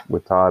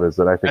with Todd, is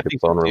that I think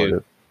it's phone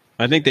related.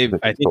 I think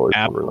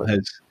Apple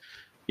has,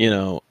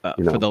 for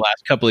the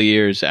last couple of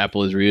years,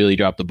 Apple has really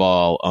dropped the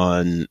ball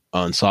on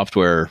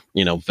software,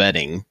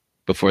 vetting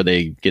before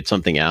they get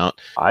something out.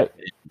 I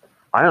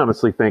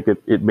honestly think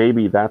it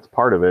maybe that's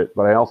part of it,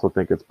 but I also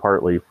think it's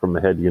partly from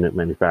the head unit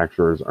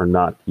manufacturers are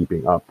not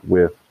keeping up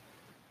with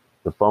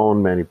the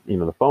phone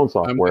the phone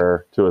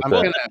software to a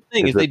certain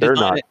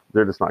extent.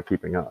 They're just not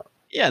keeping up.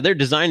 Yeah, they're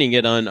designing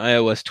it on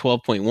iOS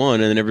 12.1,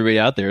 and then everybody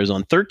out there is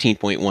on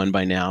 13.1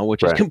 by now,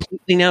 which is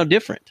completely now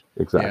different.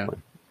 Exactly.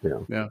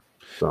 Yeah.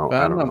 So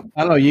I don't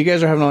know. You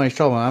guys are having all these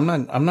trouble. I'm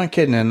not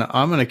kidding, and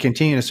I'm going to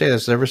continue to say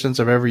this ever since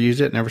I've ever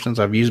used it, and ever since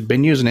I've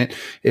been using it.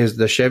 Is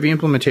the Chevy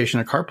implementation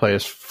of CarPlay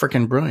is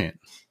freaking brilliant.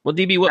 Well,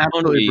 DB, what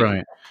phone are you?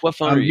 Brilliant. What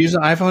phone I'm are you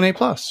using an iPhone 8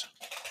 Plus.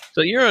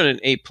 So you're on an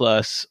 8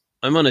 Plus.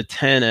 I'm on a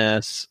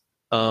 10s.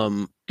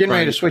 Getting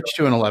ready to switch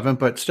to an 11,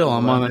 but still,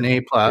 I'm on an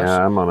 8 Plus.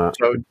 Yeah, I'm on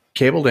so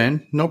cabled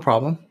in, no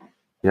problem.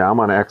 Yeah, I'm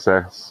on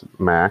XS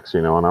Max,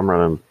 and I'm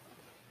running,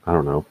 I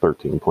don't know,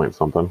 13 point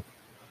something.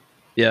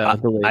 Yeah,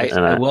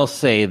 I will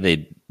say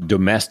the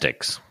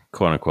domestics,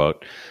 quote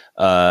unquote,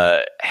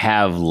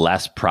 have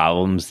less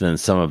problems than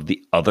some of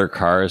the other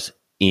cars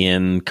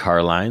in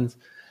car lines.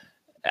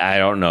 I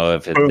don't know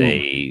if it's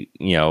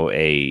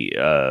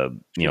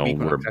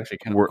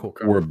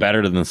we're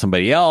better than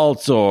somebody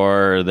else,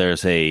 or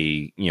there's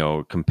a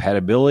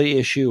compatibility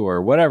issue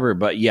or whatever.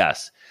 But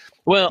yes,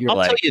 well,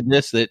 I'll tell you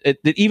this: that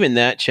even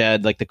that,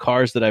 Chad, like the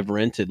cars that I've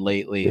rented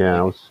lately. Yeah,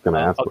 I was just going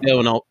to ask. I'll go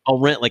and I'll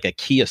rent like a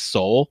Kia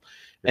Soul,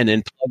 and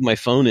then plug my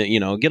phone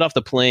in. Get off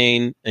the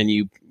plane and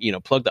you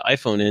plug the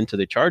iPhone into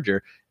the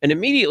charger, and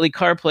immediately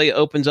CarPlay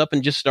opens up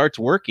and just starts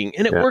working,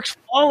 and it works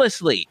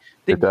flawlessly.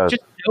 They just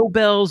no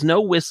bells,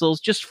 no whistles,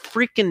 just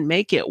freaking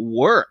make it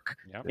work.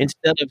 Yep.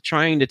 Instead of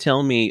trying to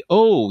tell me,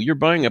 oh, you're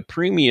buying a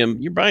premium,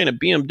 you're buying a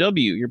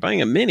BMW, you're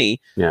buying a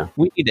Mini. Yeah.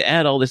 We need to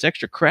add all this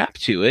extra crap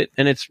to it,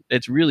 and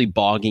it's really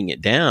bogging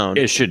it down.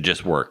 It should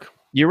just work.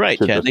 You're right,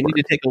 Chad. They need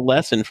to take a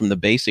lesson from the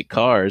basic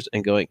cars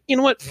and going, you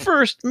know what?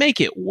 First,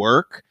 make it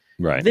work.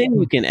 Right. Then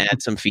you can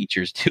add some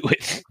features to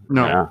it.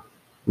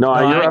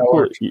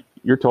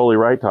 You're totally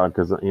right, Todd,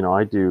 because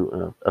I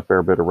do a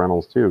fair bit of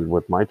rentals too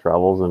with my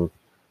travels, and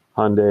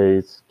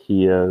Hyundais,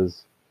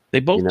 Kias. They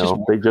both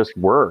just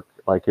work.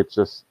 Like it's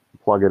just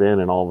plug it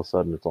in, and all of a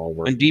sudden it's all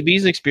working. And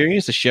DB's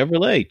experience, the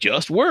Chevrolet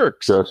just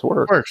works. Just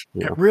works.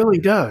 Yeah. It really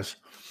does.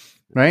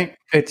 Right?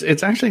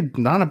 It's actually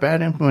not a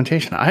bad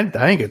implementation. I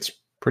think it's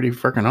pretty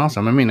freaking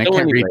awesome. I mean, I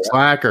can't read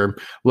Slack or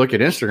look at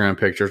Instagram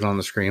pictures on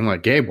the screen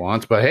like Gabe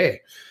wants, but hey,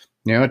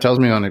 it tells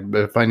me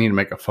if I need to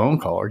make a phone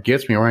call or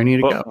gets me where I need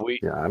to go.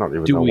 I don't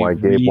even know why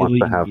Gabe wants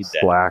to have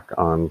Slack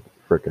on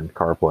freaking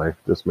CarPlay.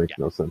 Just makes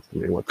no sense to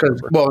me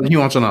whatsoever. Well, he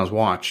wants it on his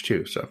watch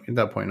too, so at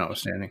that point,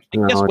 notwithstanding.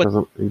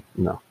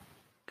 No.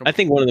 I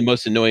think one of the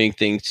most annoying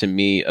things to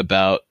me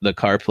about the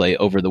CarPlay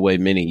over the way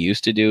Mini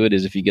used to do it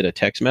is if you get a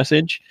text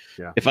message.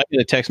 Yeah. If I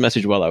get a text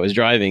message while I was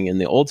driving in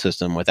the old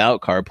system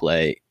without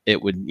CarPlay,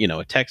 it would,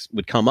 a text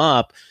would come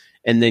up,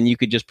 and then you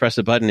could just press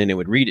a button and it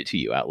would read it to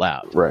you out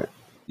loud. Right.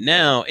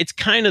 Now, it's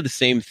kind of the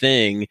same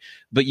thing,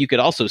 but you could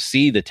also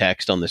see the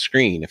text on the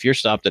screen. If you're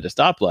stopped at a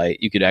stoplight,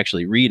 you could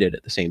actually read it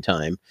at the same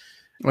time.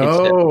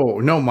 Oh,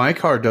 no, my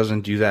car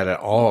doesn't do that at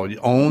all.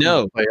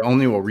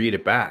 Only will read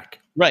it back.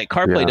 Right.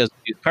 CarPlay doesn't.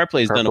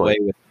 CarPlay is done away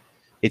with.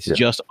 It's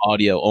just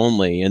audio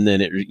only, and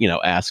then it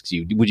asks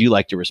you, would you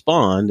like to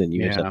respond? And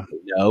you just have to say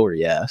no or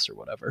yes or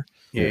whatever.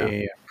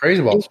 Yeah.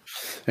 Crazy balls.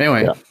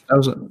 Anyway, that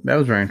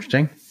was very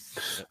interesting.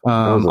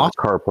 That was a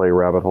CarPlay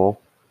rabbit hole.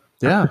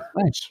 Yeah,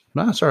 nice.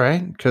 No, that's all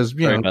right because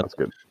that's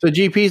good. The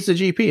GP is the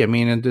GP. I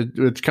mean,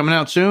 it's coming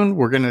out soon.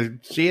 We're going to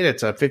see it.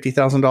 It's a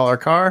 $50,000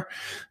 car.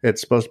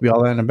 It's supposed to be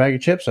all that in a bag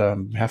of chips.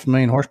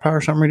 500,000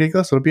 horsepower, something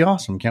ridiculous. It'll be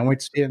awesome. Can't wait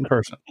to see it in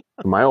person.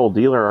 My old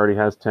dealer already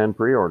has 10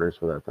 pre-orders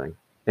for that thing,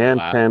 and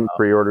 10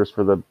 pre-orders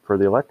for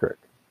the electric.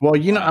 Well,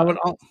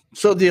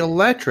 so the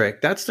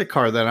electric, that's the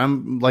car that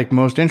I'm like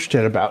most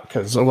interested about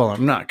because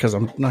I'm not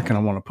going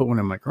to want to put one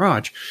in my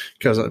garage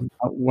because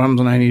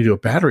when I need to do a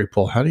battery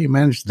pull, how do you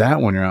manage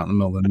that when you're out in the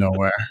middle of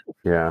nowhere?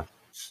 Yeah.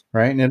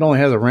 Right. And it only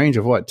has a range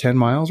of 10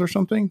 miles or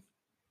something?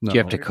 No. Do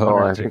you have to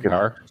code the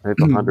car? It's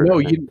 100.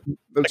 No,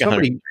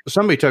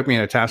 somebody took me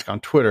in a task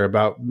on Twitter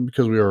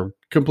because we were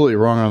completely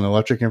wrong on the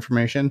electric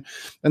information,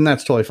 and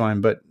that's totally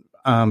fine, but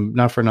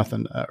not for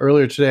nothing.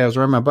 Earlier today, I was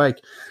riding my bike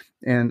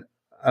and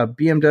a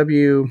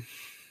BMW.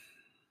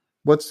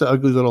 What's the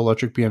ugly little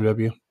electric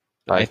BMW?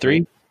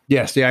 i3?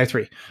 Yes, the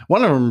i3.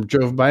 One of them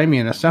drove by me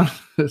and it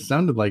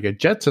sounded like a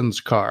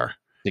Jetsons car.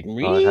 It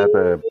was like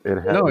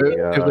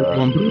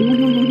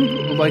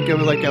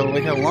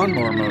a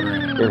lawnmower motor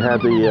in it. It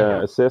had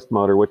the assist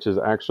motor, which is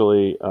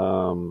actually it's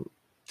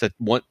a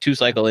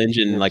 2-cycle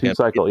engine, like a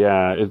cycle.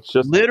 Yeah, it's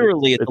just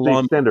literally it's the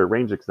extender,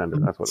 range extender.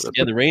 That's what it is.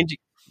 Yeah, the range.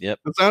 Yep.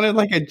 It sounded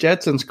like a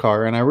Jetsons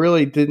car, and I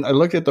really didn't. I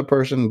looked at the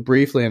person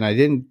briefly, and they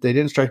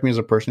didn't strike me as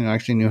a person who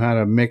actually knew how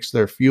to mix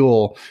their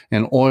fuel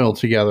and oil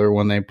together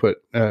when they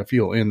put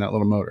fuel in that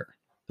little motor.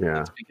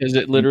 Yeah, it's because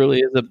it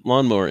literally is a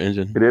lawnmower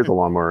engine. It is a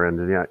lawnmower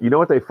engine. Yeah, you know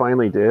what they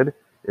finally did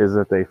is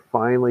that they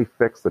finally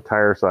fixed the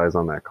tire size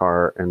on that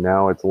car, and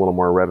now it's a little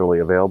more readily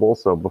available.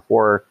 So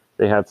before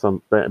they had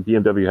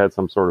BMW had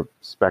some sort of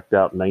spec'd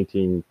out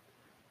 19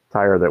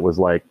 tire that was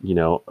like,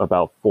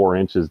 about 4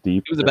 inches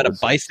deep. It was about a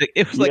bicycle.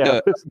 It was like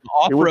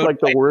it was like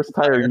the worst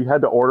tire. You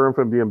had to order them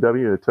from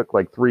BMW, and it took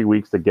like 3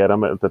 weeks to get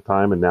them at the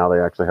time. And now they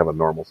actually have a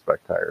normal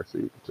spec tire, so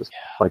you can just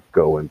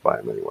go and buy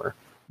them anywhere.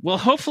 Well,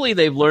 hopefully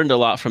they've learned a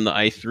lot from the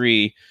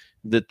i3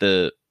 that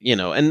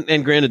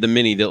and granted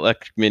the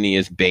electric Mini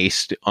is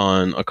based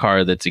on a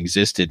car that's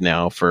existed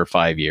now for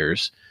 5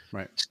 years.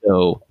 Right.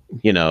 So,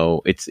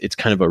 it's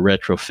kind of a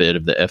retrofit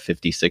of the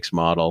F56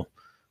 model,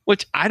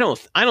 which I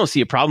don't see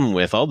a problem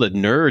with. All the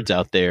nerds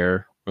out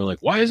there are like,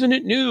 why isn't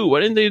it new? Why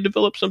didn't they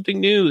develop something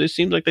new? This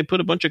seems like they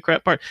put a bunch of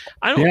crap parts.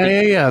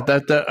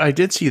 That I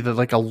did see that,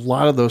 like a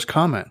lot of those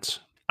comments.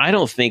 I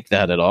don't think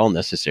that at all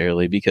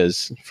necessarily,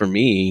 because for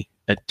me,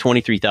 at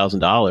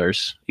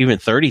 $23,000, even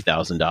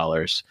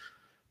 $30,000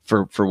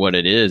 for what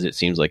it is, it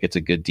seems like it's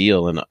a good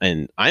deal,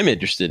 and I'm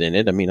interested in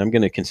it. I mean, I'm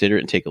going to consider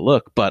it and take a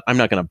look, but I'm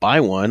not going to buy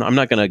one. I'm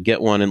not going to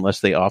get one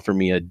unless they offer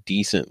me a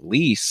decent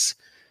lease,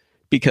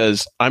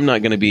 because I don't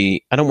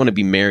want to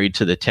be married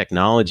to the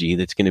technology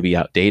that's going to be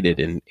outdated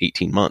in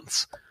 18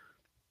 months.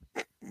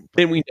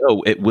 And we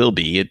know it will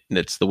be.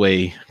 It's the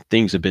way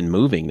things have been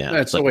moving now.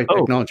 That's the way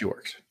technology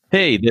works.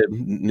 Hey,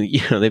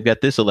 they've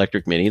got this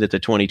electric Mini that's a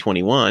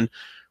 2021.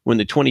 When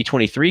the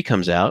 2023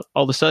 comes out,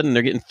 all of a sudden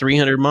they're getting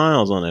 300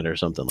 miles on it or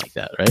something like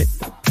that, right?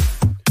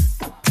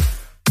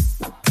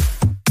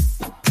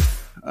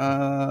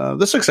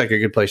 This looks like a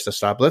good place to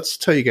stop.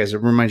 Let's remind you guys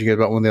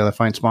about one of the other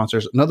fine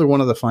sponsors. Another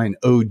one of the fine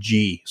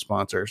OG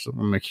sponsors.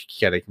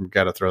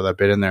 Got to throw that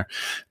bit in there.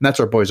 And that's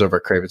our boys over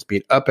at Craven's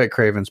Beat. Up at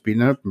Craven's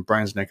Beat, up in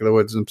Brian's neck of the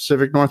woods in the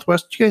Pacific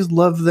Northwest. You guys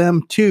love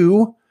them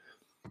too.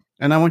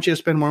 And I want you to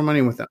spend more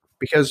money with them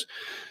because,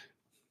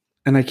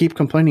 and I keep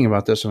complaining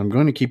about this, and I'm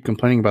going to keep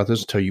complaining about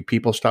this until you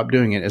people stop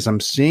doing it, is I'm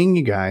seeing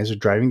you guys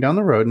driving down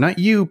the road, not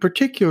you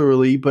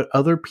particularly, but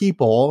other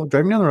people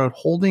driving down the road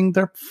holding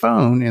their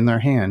phone in their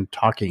hand,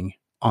 talking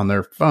on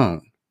their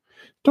phone.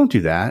 Don't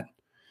do that.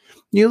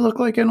 You look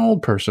like an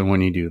old person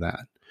when you do that.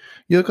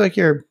 You look like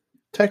you're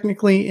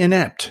technically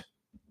inept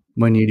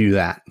when you do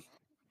that.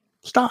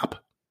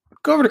 Stop.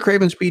 Go over to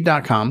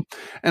cravenspeed.com,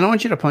 and I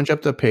want you to punch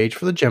up the page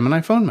for the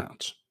Gemini phone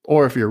mounts.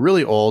 Or if you're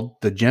really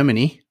old, the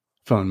Gemini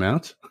phone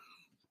mounts.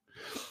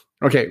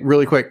 Okay,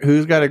 really quick.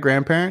 Who's got a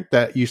grandparent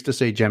that used to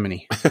say Gemini?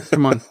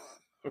 Come on.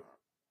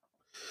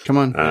 Come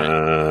on.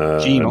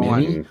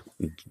 Gemini?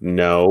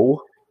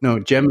 No,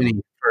 Gemini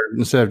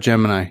instead of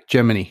Gemini.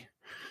 Gemini.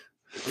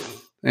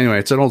 Anyway,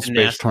 it's an old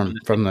space term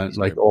from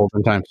the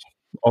olden times.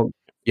 Old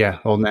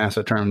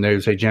NASA term. They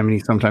would say Gemini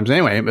sometimes.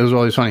 Anyway, it was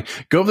always funny.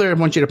 Go over there. I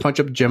want you to punch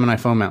up a Gemini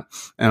phone mount,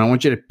 and I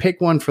want you to pick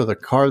one for the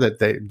car that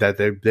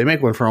they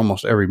make one for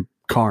almost every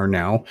car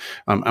now.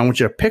 I want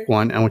you to pick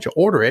one. I want you to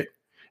order it.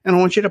 And I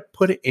want you to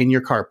put it in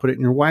your car, put it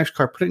in your wife's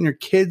car, put it in your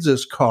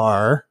kids'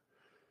 car.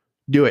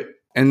 Do it.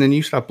 And then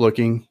you stop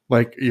looking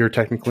like you're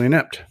technically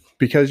inept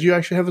because you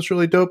actually have this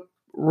really dope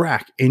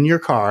rack in your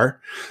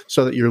car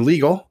so that you're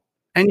legal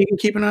and you can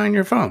keep an eye on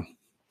your phone.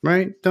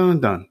 Right?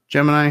 Done.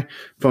 Gemini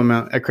phone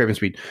mount at Craven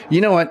Speed.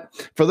 You know what?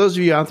 For those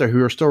of you out there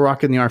who are still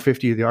rocking the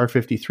R50 or the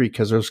R53,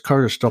 because those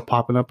cars are still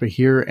popping up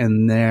here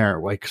and there,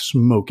 like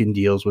smoking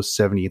deals with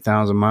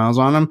 70,000 miles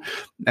on them,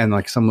 and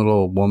like some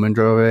little woman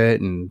drove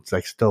it, and it's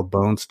like still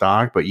bone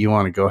stock, but you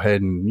want to go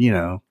ahead and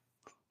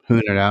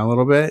hoon it out a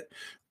little bit.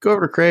 Go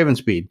over to Craven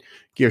Speed,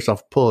 get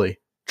yourself a pulley.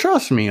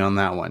 Trust me on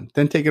that one.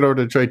 Then take it over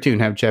to Detroit 2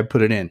 and have Chad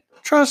put it in.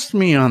 Trust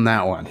me on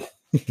that one.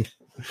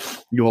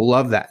 You'll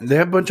love that. They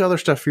have a bunch of other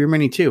stuff for your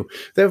Mini too.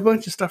 They have a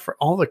bunch of stuff for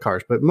all the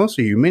cars, but most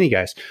of you Mini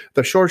guys,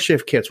 the short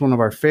shift kit's one of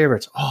our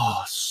favorites.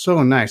 Oh,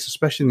 so nice,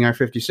 especially in the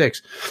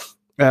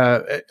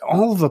R56.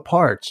 All of the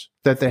parts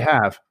that they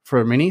have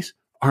for Minis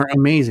are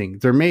amazing.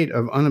 They're made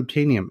of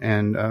unobtainium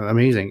and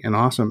amazing and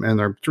awesome, and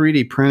they're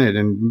 3D printed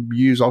and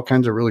use all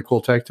kinds of really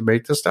cool tech to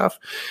make this stuff.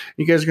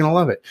 You guys are going to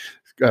love it.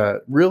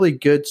 Really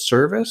good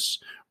service,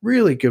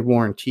 really good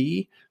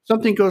warranty.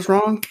 Something goes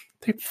wrong,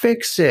 they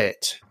fix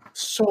it.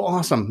 So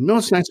awesome. You know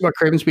what's nice about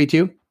Craven Speed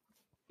too?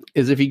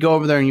 Is if you go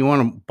over there and you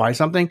want to buy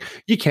something,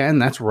 you can.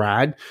 That's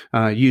rad.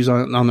 Use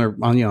on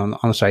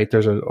the site.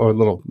 There's a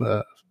little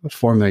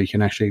form there you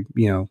can actually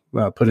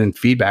put in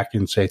feedback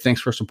and say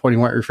thanks for supporting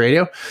White Roof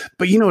Radio.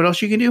 But you know what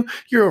else you can do?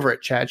 You're over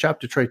at Chad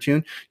Shop Detroit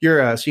Tune.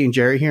 You're seeing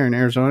Jerry here in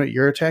Arizona at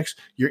Eurotex.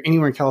 You're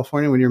anywhere in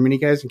California when you're Mini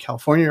guys in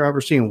California. You're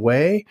ever seeing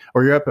Way,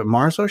 or you're up at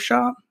Marzo's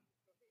shop.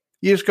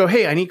 You just go,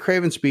 hey, I need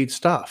Craven Speed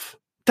stuff.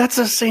 That's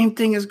the same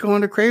thing as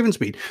going to Craven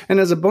Speed. And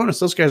as a bonus,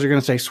 those guys are going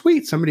to say,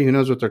 sweet, somebody who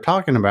knows what they're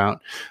talking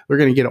about, we're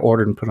going to get it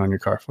ordered and put on your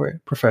car for you,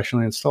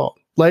 professionally installed.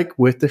 Like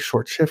with the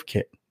short shift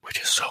kit,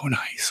 which is so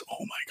nice. Oh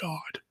my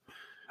God.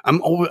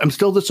 I'm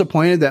still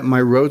disappointed that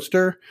my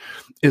Roadster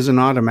is an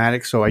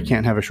automatic, so I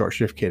can't have a short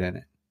shift kit in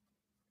it.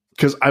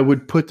 Because I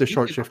would put the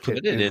short shift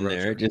kit in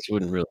there. It just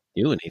wouldn't really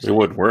do anything. It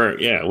wouldn't work.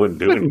 Yeah, it wouldn't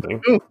do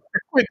anything. It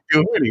wouldn't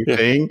do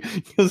anything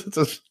because it's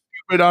a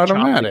stupid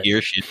automatic.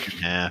 Gear shift in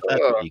half. That's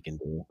what you can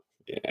do.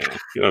 Yeah,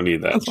 you don't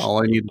need that. That's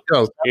all I need to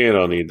do. You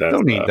don't need that.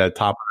 Don't need that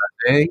top of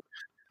that thing.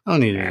 I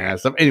don't need any of that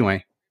stuff.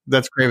 Anyway,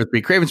 that's Craven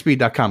Speed.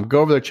 CravenSpeed.com.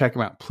 Go over there, check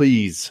them out,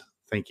 please.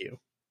 Thank you.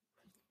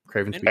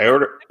 Craven Speed.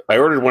 I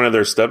ordered one of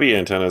their stubby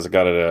antennas. I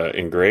got it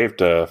engraved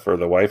for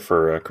the wife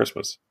for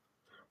Christmas.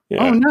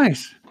 Yeah. Oh,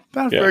 nice.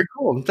 That's very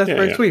cool. That's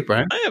very sweet,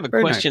 Brian. I have a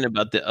question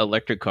about the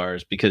electric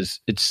cars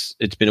because it's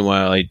been a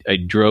while. I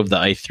drove the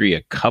i3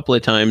 a couple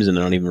of times and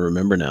I don't even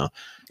remember now.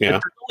 Yeah.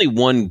 But there's only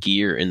one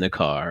gear in the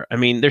car. I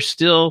mean, there's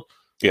still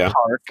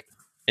park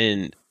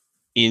and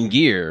in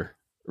gear,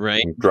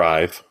 right?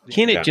 Drive.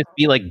 Can't it just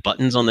be like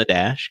buttons on the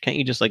dash? Can't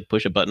you just like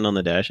push a button on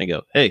the dash and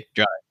go, hey,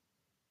 drive?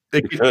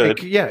 It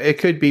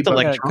could be.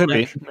 But it could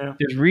be. Yeah.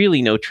 There's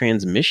really no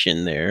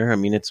transmission there. I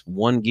mean, it's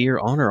one gear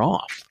on or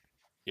off.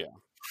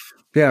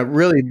 Yeah,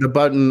 really, the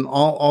button,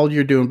 all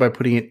you're doing by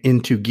putting it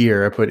into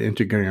gear, I put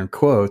into gear in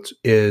quotes,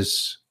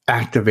 is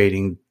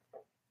activating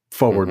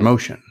forward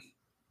motion.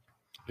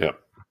 Yeah.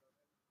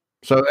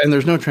 So, and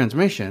there's no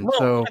transmission. Well,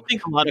 so, I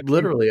think a lot of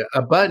literally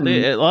a button.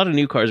 A lot of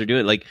new cars are doing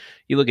it. Like,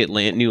 you look at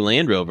new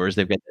Land Rovers,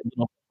 they've got that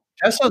little.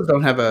 Teslas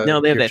don't have a. No,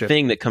 they have that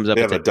thing that comes up.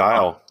 They have a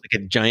dial,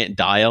 like a giant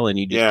dial, and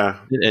you just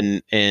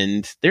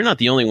and they're not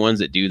the only ones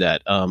that do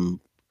that. A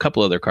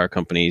couple other car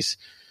companies,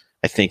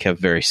 I think, have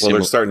very similar. Well,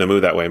 they're starting to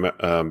move that way,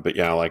 but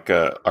yeah, like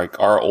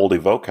our old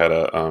Evoque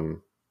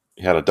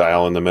had a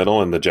dial in the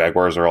middle, and the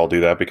Jaguars are all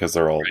do that because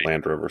they're all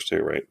Land Rovers too,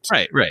 right?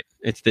 So, right.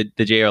 It's the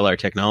JLR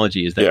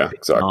technology is that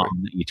exactly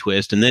that you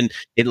twist, and then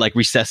it like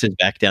recesses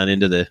back down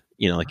into the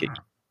like it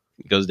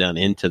goes down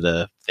into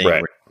the thing.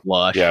 Right.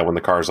 Flush. Yeah, when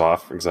the car's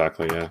off,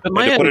 exactly. Yeah,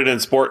 but to put it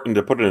in sport,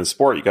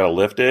 you got to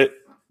lift it,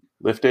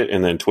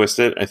 and then twist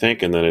it. I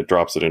think, and then it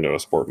drops it into a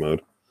sport mode.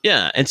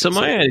 Yeah, and so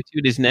my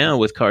attitude is now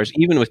with cars,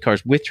 even with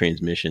cars with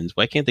transmissions,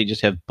 why can't they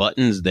just have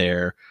buttons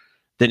there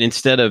that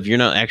instead of you're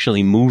not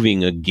actually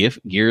moving a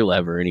gear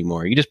lever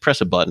anymore, you just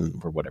press a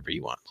button for whatever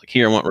you want. Like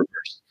here, I want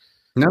reverse.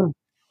 No,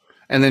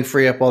 and then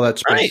free up all that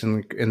space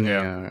in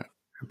the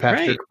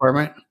passenger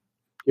compartment.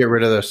 Get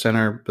rid of the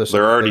center.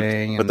 They're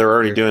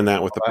already doing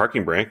that with the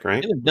parking brake,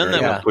 right? They've done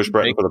that with push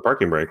button for the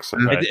parking brakes. So.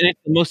 And it's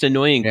the most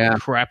annoying,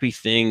 crappy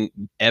thing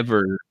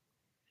ever.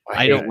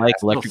 I don't like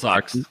electric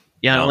cars.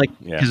 Yeah, I don't like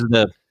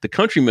because the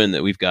Countryman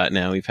that we've got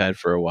now, we've had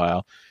for a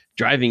while.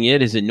 Driving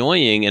it is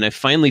annoying, and I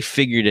finally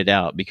figured it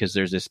out because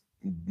there's this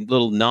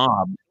little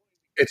knob.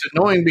 It's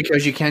annoying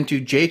because you can't do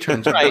J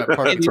turns. Right,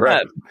 but it's a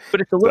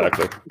little.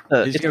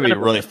 It's going to be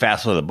really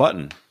fast with a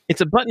button. It's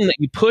a button that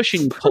you push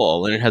and you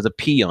pull, and it has a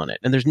P on it,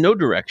 and there's no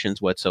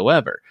directions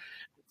whatsoever.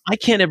 I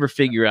can't ever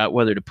figure out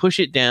whether to push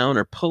it down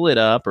or pull it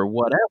up or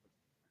whatever.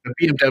 The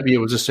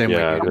BMW was the same way.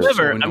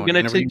 However, I'm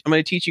going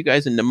to teach you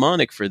guys a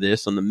mnemonic for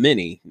this on the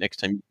Mini next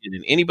time.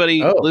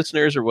 Anybody,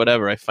 listeners or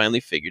whatever, I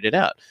finally figured it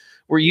out.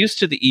 We're used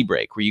to the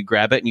e-brake where you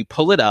grab it and you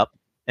pull it up,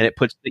 and it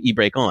puts the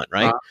e-brake on,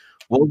 right?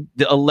 Well,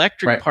 the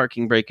electric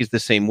parking brake is the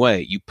same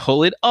way. You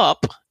pull it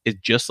up, it's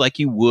just like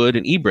you would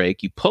an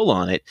e-brake. You pull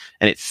on it,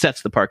 and it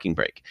sets the parking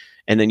brake.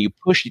 And then you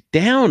push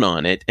down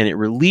on it, and it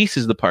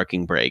releases the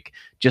parking brake,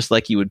 just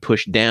like you would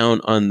push down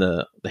on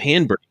the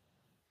handbrake.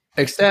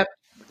 Except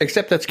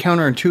that's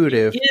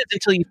counterintuitive. It is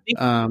until you think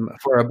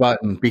for a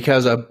button,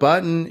 because a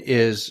button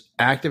is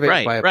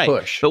activated by a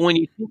push. But when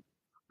you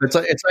it's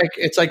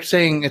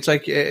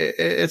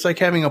like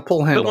having a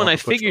pull handle. But when I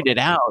figured it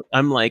out,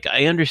 I'm like,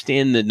 I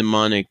understand the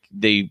mnemonic.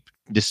 They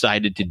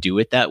decided to do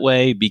it that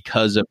way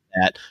because of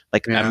that.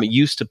 Like I'm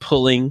used to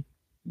pulling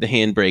the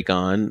handbrake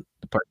on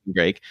the parking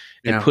brake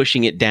and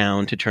pushing it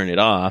down to turn it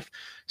off.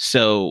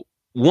 So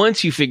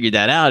once you figure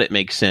that out, it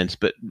makes sense.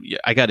 But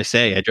I got to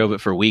say, I drove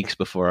it for weeks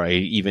before I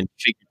even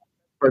figured.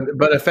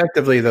 But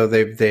effectively though,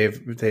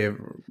 they've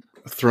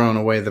thrown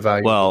away the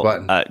value of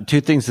the button.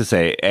 Two things to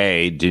say.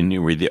 A, didn't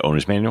you read the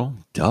owner's manual?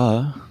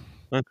 Duh.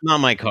 That's not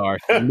my car.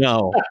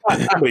 No.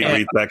 Somebody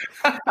reads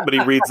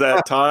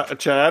that,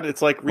 Chad.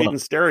 It's like reading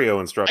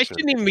stereo instructions. I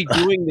shouldn't even be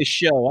doing the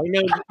show. I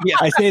know. Yeah.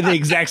 I say the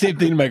exact same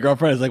thing to my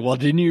girlfriend. It's like, well,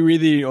 didn't you read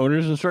the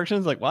owner's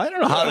instructions? Like, well, I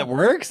don't know how that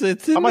works.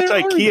 It's how much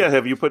IKEA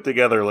have you put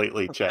together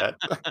lately, Chad?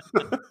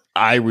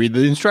 I read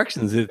the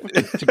instructions.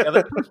 It's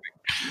together.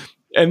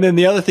 And then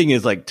the other thing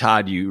is, like,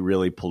 Todd, you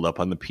really pulled up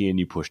on the P and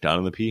you pushed down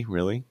on the P,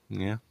 really?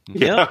 Yeah.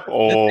 Yeah.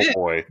 Oh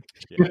boy.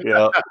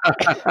 Yeah.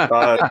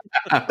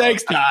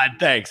 Thanks, Todd.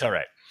 Thanks. All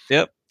right.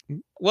 Yep.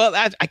 Well,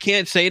 I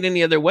can't say it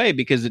any other way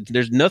because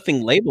there's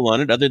nothing label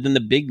on it other than the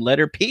big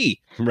letter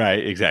P.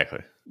 Right. Exactly.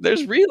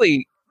 There's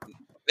really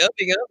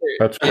nothing other.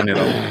 That's funny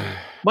though.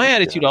 My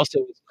attitude also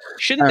is,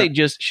 shouldn't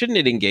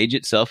it engage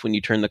itself when you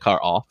turn the car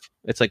off?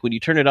 It's like when you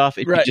turn it off,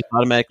 it just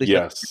automatically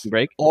starts the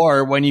brake.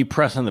 Or when you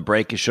press on the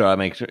brake, it should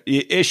automatic.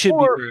 It should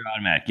be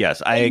automatic.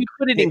 Yes, you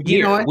put it in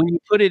gear. When you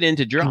put it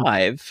into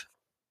drive.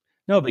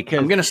 No, because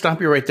I'm going to stop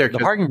you right there.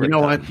 You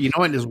know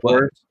what is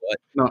worse?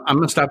 No, I'm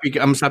going to stop you. I'm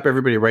going to stop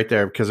everybody right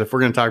there because if we're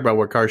going to talk about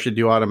what cars should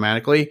do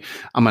automatically,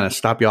 I'm going to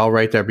stop you all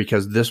right there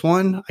because this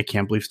one I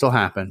can't believe still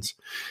happens.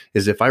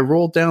 Is if I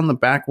roll down the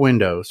back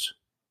windows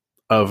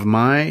of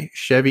my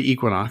Chevy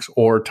Equinox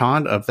or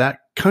Todd of that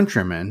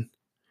Countryman,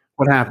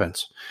 what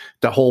happens?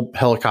 The whole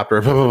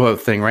helicopter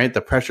thing, right?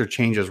 The pressure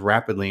changes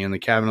rapidly in the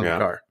cabin of the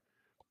car,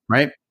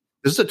 right?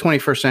 This is the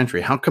 21st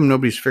century. How come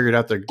nobody's figured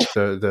out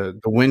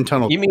the wind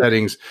tunnel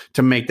settings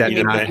to make that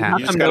not happen?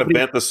 You just got to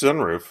vent the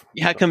sunroof.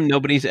 How come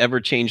nobody's ever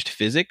changed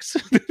physics?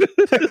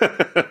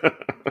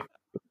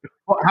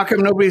 Well, how come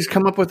nobody's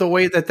come up with a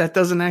way that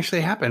doesn't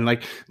actually happen?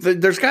 Like,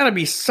 there's got to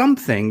be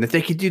something that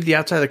they could do to the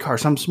outside of the car,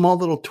 some small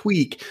little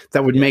tweak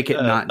that would make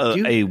it not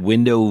do a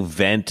window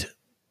vent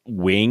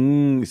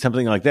wing,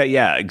 something like that.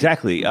 Yeah,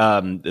 exactly.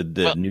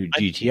 The new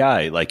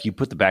GTI, like you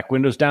put the back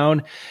windows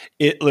down,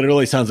 it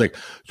literally sounds like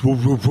like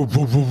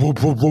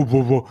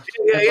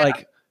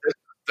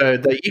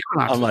the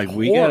Equinox. I'm like,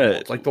 we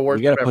gotta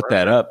put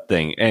that up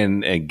thing.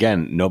 And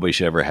again, nobody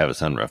should ever have a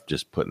sunroof.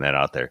 Just putting that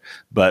out there.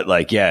 But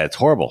like, yeah, it's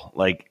horrible.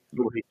 Like,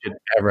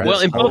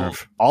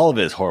 all of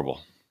it is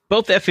horrible.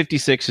 Both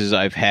F-56s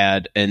I've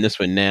had, and this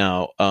one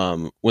now,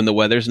 when the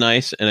weather's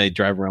nice and I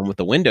drive around with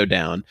the window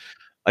down,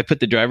 I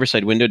put the driver's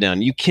side window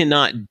down. You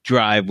cannot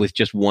drive with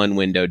just one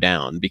window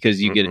down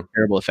because you get a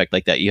terrible effect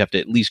like that. You have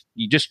to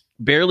you just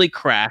barely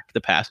crack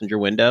the passenger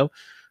window,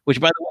 which,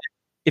 by the way,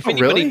 if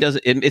anybody does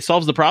it, it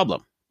solves the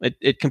problem.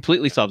 It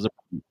completely solves the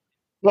problem.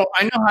 Well,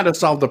 I know how to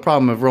solve the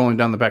problem of rolling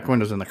down the back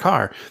windows in the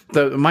car.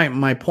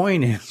 My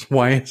point is,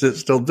 why is it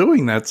still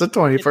doing that? It's the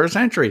 21st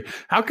century.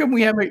 How come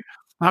we haven't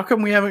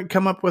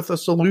come up with a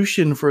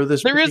solution for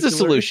this? There is a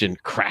solution.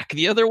 Crack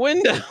the other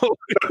window.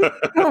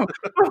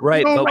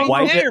 Right. But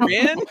why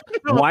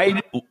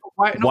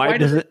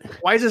does it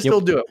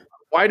still do it?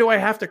 Why do I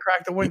have to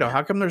crack the window?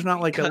 How come there's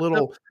not like a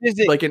little,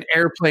 like an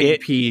airplane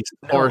piece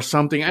or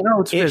something? I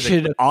know it's physics. It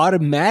should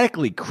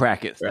automatically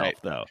crack itself,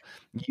 though.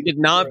 You did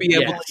not be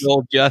able to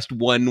roll just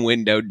one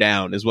window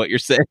down, is what you're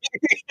saying.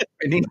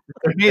 There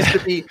needs to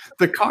be,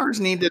 the cars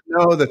need to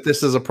know that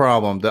this is a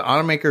problem. The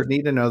automakers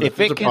need to know that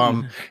this is a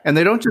problem. And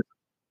they don't just,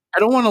 I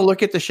don't want to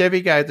look at the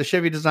Chevy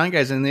design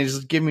guys, and they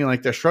just give me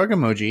like the shrug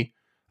emoji.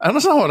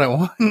 That's not what I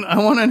want.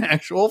 I want an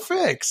actual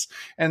fix.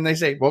 And they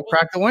say, well,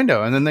 crack the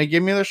window. And then they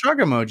give me the shrug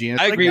emoji. And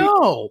it's like,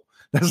 no.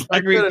 I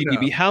agree with you,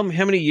 DB. How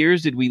many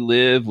years did we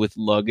live with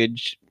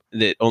luggage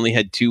that only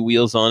had two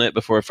wheels on it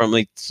before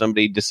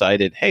somebody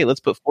decided, hey, let's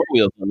put four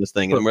wheels on this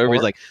thing? And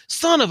everybody's like,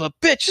 son of a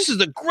bitch, this is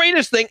the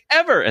greatest thing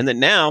ever. And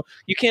then now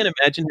you can't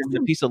imagine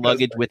having a piece of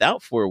luggage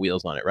without four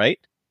wheels on it, right?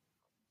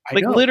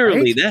 Like,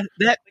 literally, right?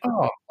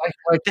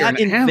 that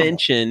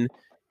invention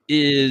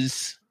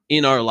is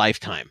in our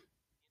lifetime.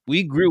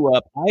 We grew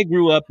up, I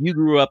grew up, you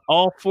grew up,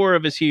 all four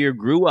of us here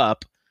grew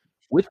up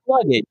with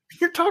luggage.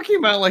 You're talking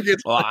about like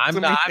it's. Well,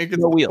 I'm not.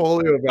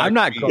 Polio I'm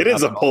not. It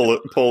is a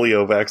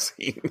polio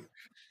vaccine.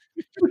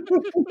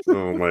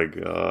 Oh my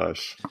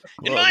gosh!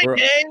 In my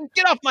day,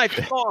 get off my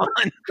lawn.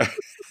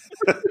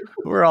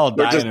 We're all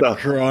dying of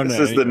corona.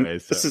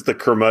 This is the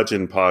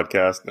curmudgeon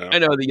podcast now. I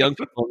know the young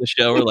people on the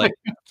show are like,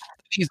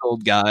 these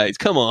old guys,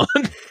 come on.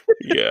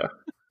 Yeah.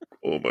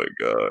 Oh my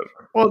god.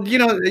 Well,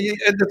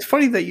 it's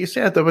funny that you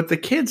said that, but the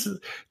kids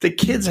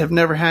have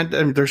never had.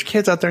 I mean, there's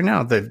kids out there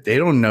now that they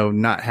don't know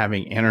not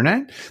having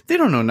internet. They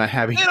don't know not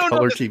having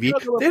color TV.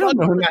 They don't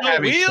know not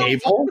having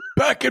cable.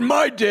 Back in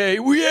my day,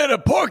 we had a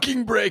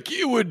parking brake.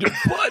 You would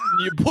button.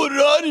 You put it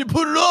on. You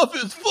put it off.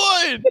 It's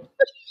fine.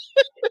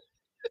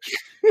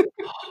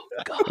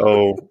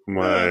 Oh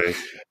my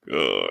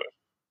god.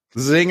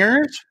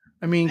 Zingers.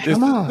 I mean,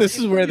 come on. This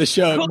is where the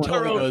show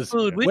goes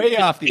way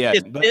off the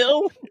end.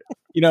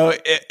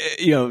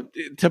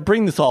 To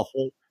bring this all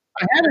full.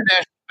 I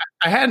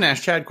I had an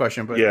Ask Chad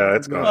question, but yeah,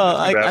 it's gone.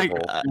 Well,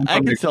 It's I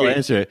can still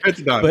answer it.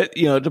 It's done. But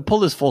to pull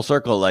this full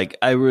circle, like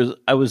I was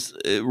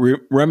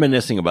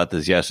reminiscing about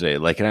this yesterday,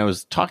 and I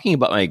was talking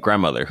about my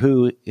grandmother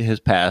who has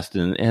passed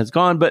and has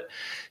gone, but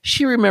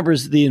she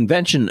remembers the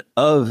invention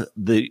of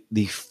the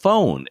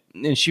phone,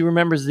 and she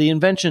remembers the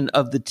invention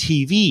of the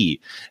TV,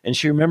 and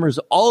she remembers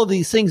all of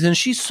these things, and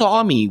she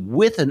saw me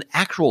with an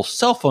actual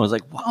cell phone. I was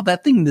like, wow,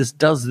 that thing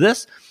does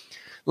this.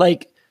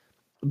 Like,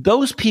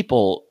 those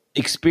people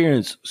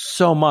experience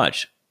so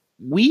much.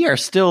 We are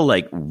still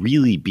like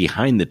really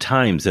behind the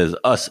times as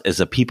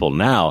a people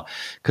now,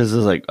 because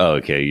it's like, oh,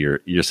 okay,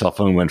 your cell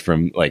phone went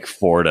from like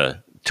 4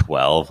 to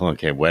 12,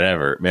 okay,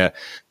 whatever, man.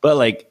 But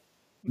like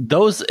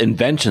those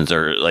inventions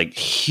are like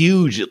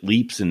huge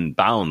leaps and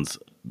bounds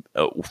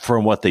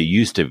from what they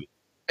used to be,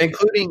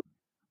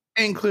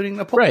 including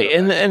the polio. Right,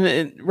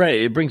 and right,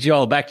 it brings you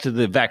all back to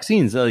the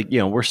vaccines. Like,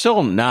 we're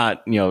still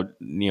not,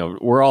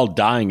 we're all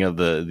dying of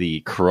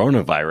the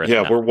coronavirus.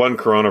 Yeah, now. we're one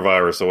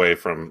coronavirus away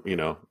from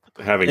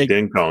having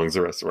ding dongs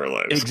the rest of our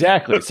lives.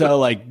 Exactly. So,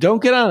 like,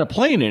 don't get on a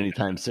plane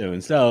anytime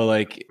soon. So,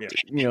 like,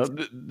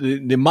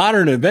 the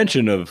modern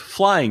invention of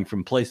flying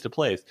from place to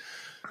place.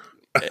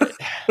 Can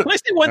I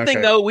say one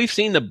thing though? We've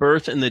seen the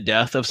birth and the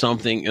death of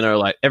something in our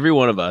life. Every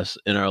one of us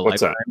in our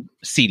lifetime.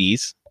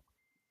 CDs.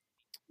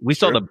 We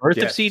saw the birth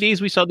of CDs.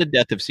 We saw the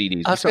death of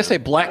CDs. I was going to say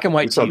black and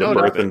white. We saw the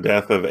birth and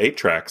death of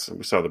 8-tracks.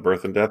 We saw the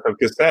birth and death of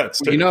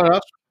cassettes. Too. You know what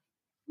else?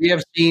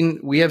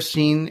 We have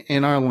seen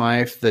in our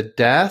life the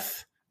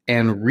death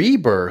and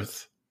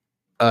rebirth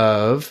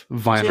of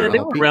vinyl. They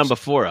were around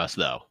before us,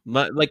 though.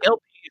 Like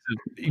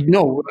LPs.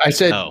 No, I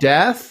said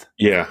death.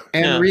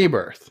 And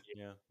rebirth.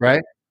 Yeah.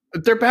 Right.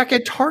 But they're back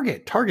at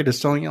Target. Target is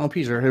selling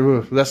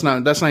LPs. That's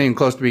not even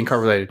close to being car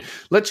related.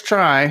 Let's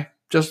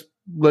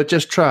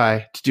just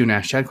try to do an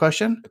Ask Chad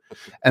question,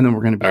 and then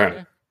we're going to be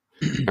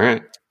all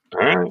right.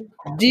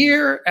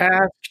 Dear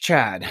Ask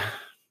Chad,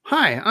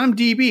 hi, I'm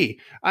DB.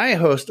 I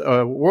host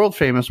a world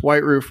famous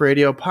White Roof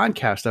Radio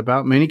podcast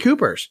about Mini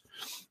Coopers.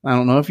 I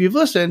don't know if you've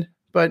listened,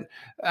 but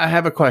I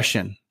have a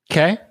question.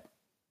 Okay.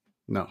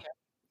 No.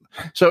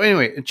 So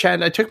anyway,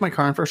 Chad, I took my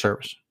car in for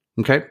service.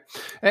 Okay.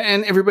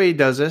 And everybody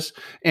does this.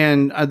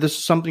 And this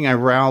is something I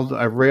railed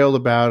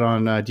about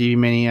on DV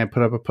Mini. I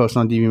put up a post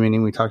on DV Mini.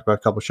 We talked about a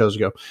couple of shows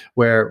ago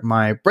where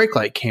my brake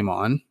light came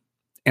on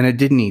and it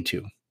didn't need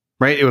to,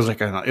 right? It was like,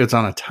 it's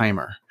on a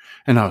timer.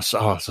 And I was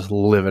just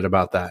livid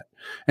about that.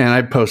 And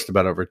I posted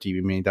about it over at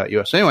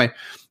dvmini.us. Anyway,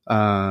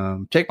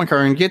 take my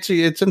car and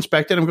it's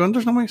inspected. I'm going,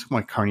 there's no way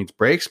my car needs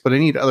brakes, but I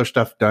need other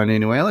stuff done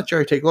anyway. I let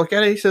Jerry take a look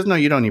at it. He says, no,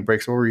 you don't need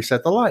brakes. We'll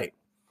reset the light.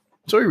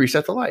 So we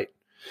reset the light.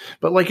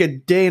 But like a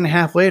day and a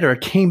half later, it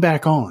came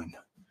back on.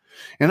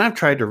 And I've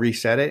tried to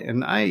reset it,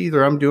 and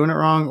either I'm doing it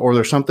wrong or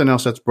there's something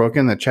else that's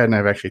broken that Chad and I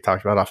have actually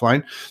talked about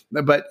offline.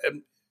 But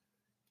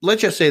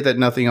let's just say that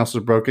nothing else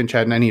is broken,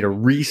 Chad, and I need to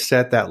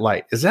reset that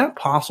light. Is that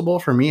possible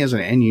for me as an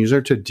end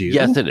user to do?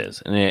 Yes, it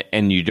is.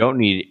 And you don't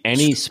need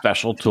any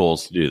special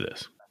tools to do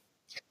this.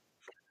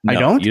 No, I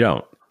don't? You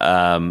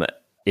don't.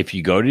 If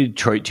you go to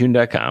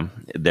DetroitTune.com,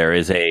 there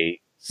is a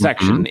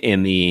section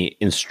in the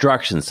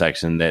instruction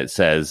section that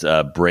says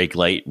brake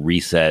light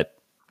reset,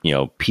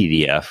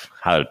 PDF,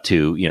 how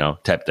to,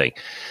 type thing.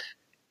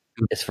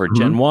 It's for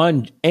Gen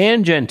 1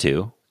 and Gen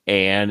 2,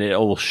 and it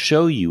will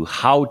show you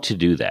how to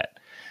do that.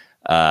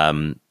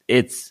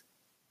 It's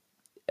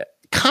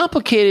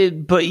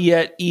complicated, but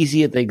yet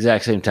easy at the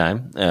exact same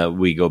time.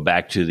 We go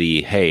back to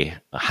hey,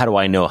 how do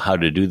I know how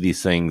to do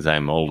these things?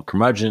 I'm old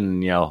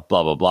curmudgeon, blah,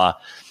 blah, blah.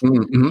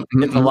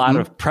 It's a lot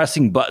of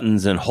pressing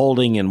buttons and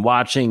holding and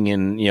watching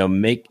and,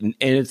 and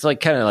it's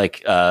like kind of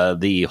like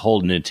the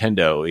whole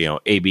Nintendo,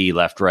 AB,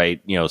 left,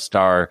 right,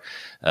 star,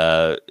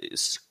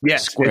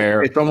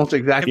 square. It's almost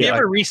exactly. Have you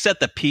ever reset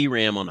the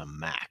PRAM on a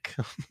Mac?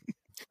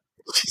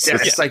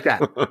 Yes, it's like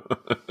that.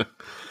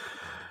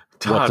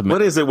 Todd,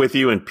 what is it with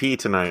you and pee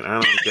tonight?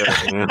 I don't get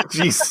it, man.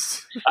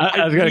 Jeez.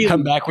 I was going to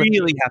come back with. I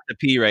really have to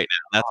pee right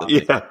now.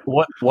 That's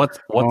what's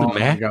the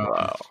Mac?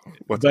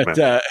 What's the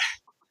Mac?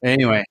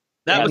 Anyway,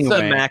 that was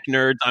the Mac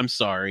nerds. I'm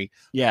sorry.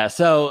 Yeah,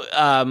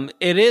 so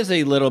it is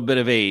a little bit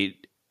of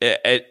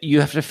you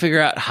have to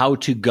figure out how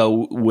to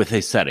go with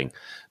a setting.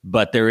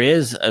 But there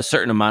is a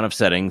certain amount of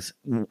settings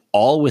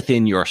all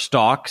within your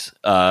stalks,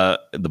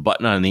 the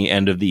button on the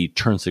end of the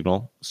turn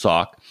signal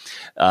stalk,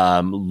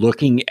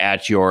 looking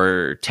at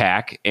your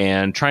tack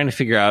and trying to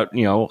figure out,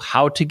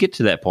 how to get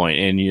to that point.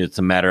 And it's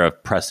a matter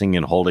of pressing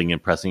and holding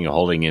and pressing and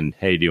holding. And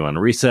hey, do you want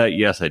to reset?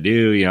 Yes, I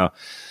do.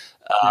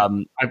 I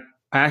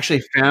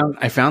actually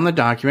found the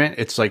document.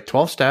 It's like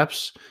 12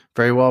 steps,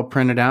 very well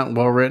printed out and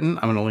well written.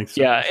 I'm going to link.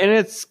 Yeah, and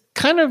it's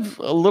kind of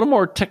a little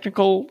more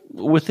technical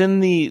within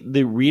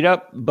the read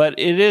up, but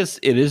it is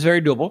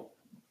very doable.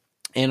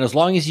 And as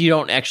long as you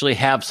don't actually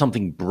have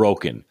something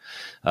broken.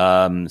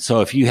 So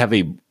if you have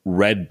a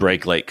red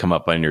brake light come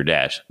up on your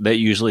dash, that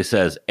usually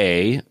says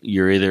A,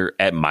 you're either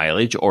at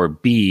mileage, or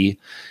B,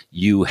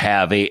 you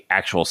have a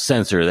actual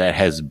sensor that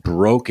has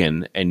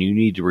broken and you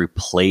need to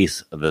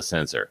replace the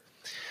sensor.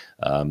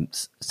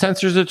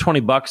 Sensors are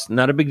 $20,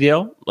 not a big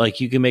deal. Like,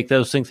 you can make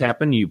those things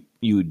happen.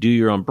 You do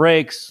your own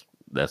brakes,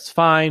 that's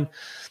fine.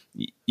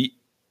 You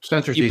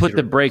put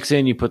the brakes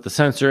in, you put the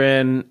sensor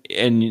in,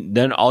 and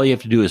then all you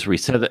have to do is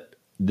reset it.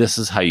 This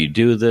is how you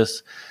do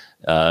this.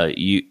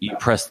 You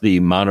press the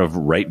amount of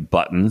right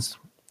buttons,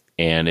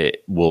 and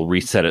it will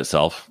reset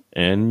itself,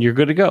 and you're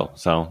good to go.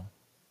 So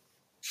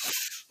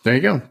there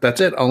you go.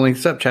 That's it. I'll link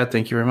this up, Chad.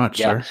 Thank you very much,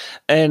 sir.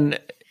 And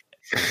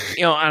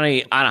on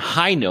a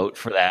high note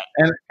for that,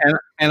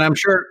 and I'm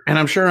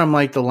sure I'm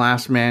like the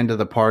last man to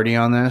the party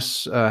on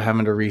this,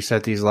 having to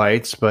reset these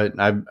lights, but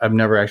I've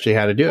never actually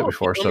had to do it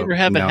before. So never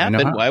have it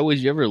happen. Why would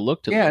you ever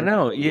look to?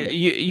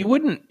 You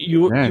wouldn't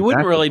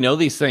really know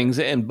these things,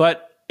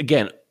 but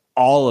again,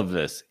 all of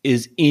this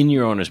is in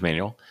your owner's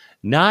manual.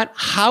 Not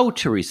how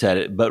to reset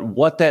it, but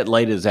what that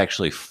light is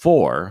actually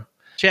for.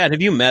 Chad,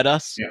 have you met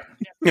us?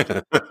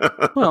 Yeah.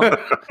 Well,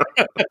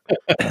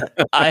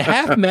 I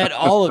have met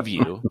all of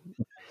you,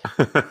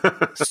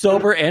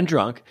 sober and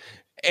drunk,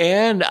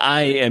 and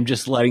I am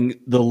just letting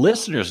the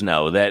listeners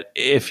know that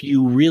if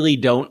you really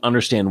don't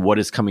understand what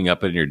is coming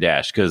up in your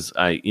dash, because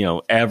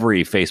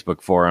every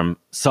Facebook forum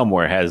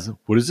somewhere has,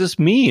 what does this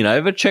mean? I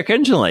have a check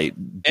engine light.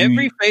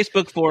 Every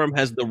Facebook forum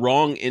has the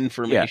wrong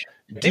information.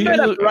 Yeah. They might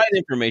have the right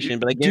information,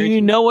 but do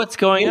you know what's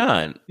going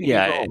on?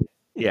 Yeah.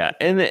 Yeah,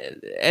 and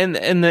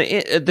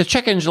the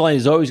check engine light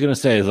is always going to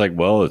say, is like,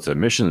 well, it's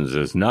emissions,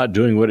 it's not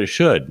doing what it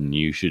should, and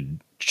you should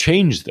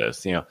change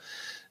this.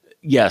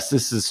 Yes,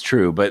 this is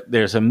true, but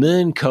there's a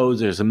million codes,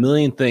 there's a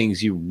million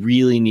things you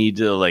really need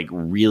to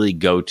really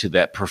go to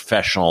that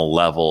professional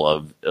level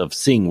of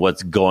seeing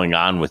what's going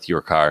on with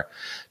your car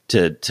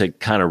to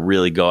kind of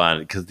really go on,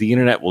 because the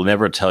internet will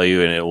never tell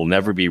you, and it will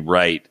never be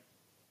right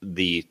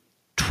the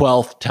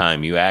 12th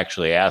time you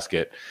actually ask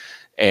it.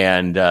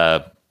 And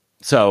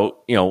so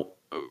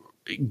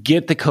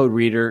get the code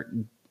reader,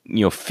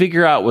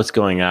 figure out what's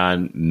going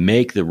on,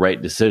 make the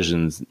right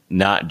decisions,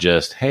 not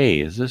just, hey,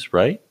 is this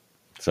right?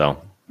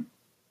 So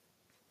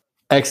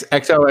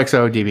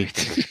XOXO DB.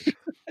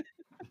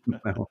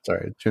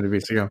 Sorry, 2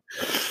 weeks ago.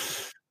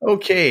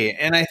 Okay,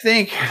 and I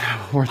think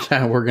we're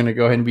going to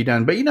go ahead and be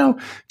done. But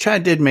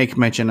Chad did make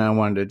mention, and I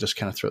wanted to just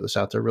kind of throw this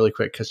out there really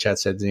quick, because Chad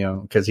said,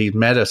 because he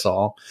met us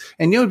all,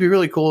 and it'd be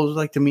really cool. I'd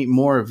like to meet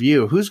more of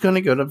you. Who's going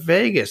to go to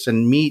Vegas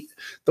and meet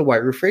the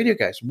White Roof Radio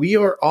guys? We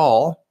are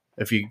all,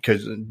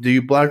 because the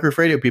Black Roof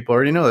Radio people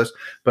already know this,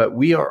 but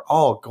we are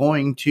all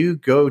going to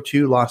go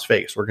to Las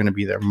Vegas. We're going to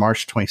be there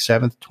March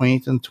 27th,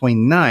 28th, and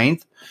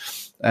 29th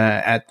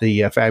at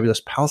the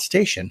fabulous Palace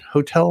Station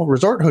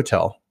Resort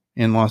Hotel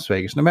in Las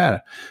Vegas,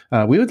 Nevada.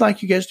 We would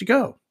like you guys to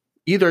go.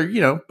 Either,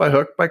 by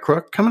hook, by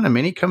crook, come in a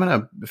Mini, come in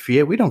a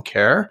Fiat. We don't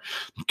care.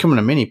 Come in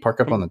a Mini, park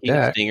up on the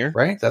deck. Stinger.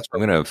 Right? That's I'm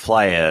going to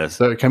fly a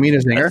Stinger.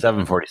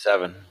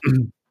 747.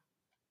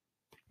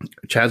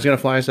 Chad's going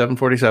to fly a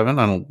 747.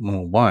 I don't know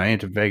why,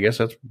 to Vegas.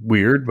 That's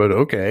weird, but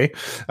okay.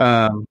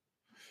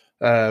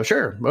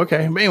 Sure.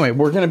 Okay. But anyway,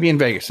 we're going to be in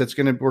Vegas.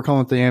 We're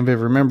calling it the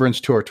Amviv Remembrance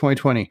Tour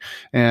 2020.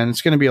 And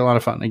it's going to be a lot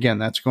of fun. Again,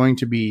 that's going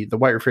to be the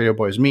White Roof Radio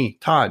boys, me,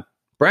 Todd,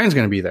 Brian's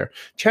going to be there.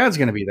 Chad's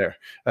going to be there.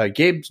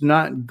 Gabe's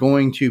not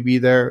going to be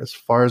there as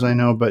far as I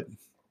know, but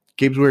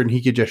Gabe's weird and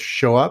he could just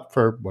show up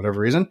for whatever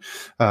reason.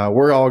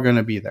 We're all going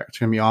to be there. It's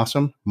going to be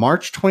awesome.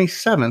 March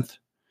 27th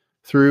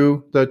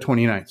through the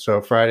 29th. So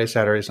Friday,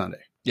 Saturday, Sunday.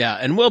 Yeah.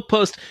 And we'll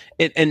post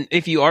it. And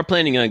if you are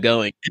planning on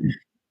going,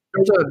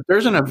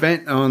 there's an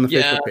event on the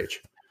Facebook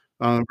page.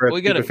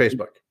 We got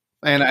Facebook.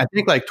 And I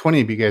think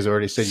 20 of you guys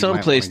already said some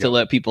place to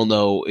let people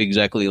know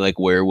exactly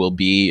where we'll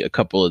be a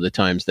couple of the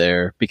times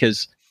there,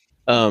 because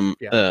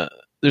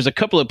there's a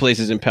couple of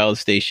places in Palace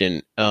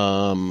Station.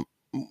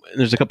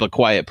 There's a couple of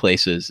quiet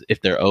places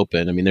if they're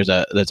open. I mean, there's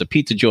a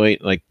pizza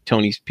joint, like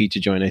Tony's Pizza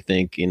Joint, I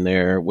think, in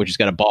there, which has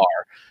got a bar,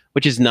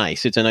 which is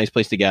nice. It's a nice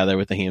place to gather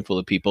with a handful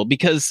of people,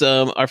 because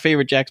our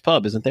favorite Jack's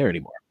Pub isn't there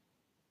anymore.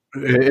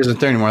 It isn't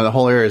there anymore. The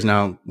whole area is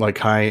now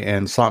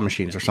high-end slot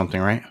machines or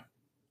something, right?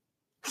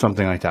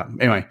 Something like that.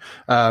 Anyway,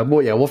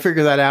 we'll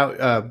figure that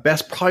out.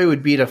 Best probably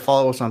would be to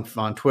follow us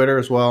on Twitter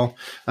as well.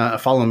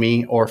 Follow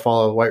me or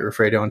follow White Roof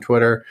Radio on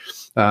Twitter,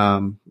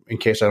 in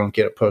case I don't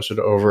get it posted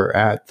over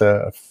at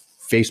the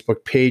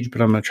Facebook page.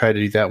 But I'm going to try to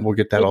do that. We'll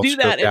get that all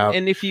scoped out.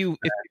 And if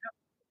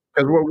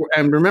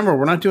and remember,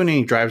 we're not doing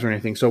any drives or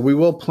anything, so we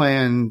will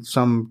plan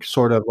some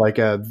sort of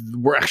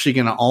we're actually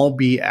going to all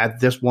be at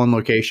this one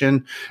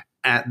location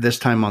at this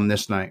time on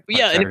this night.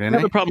 Yeah, and if you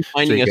have a problem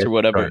finding us or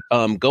whatever,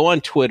 go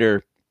on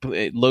Twitter.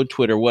 Load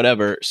Twitter,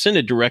 whatever, send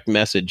a direct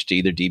message to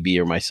either DB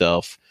or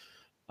myself,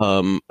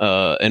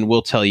 and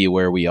we'll tell you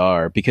where we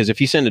are. Because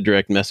if you send a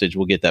direct message,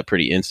 we'll get that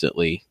pretty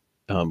instantly.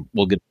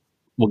 We'll get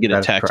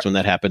a text when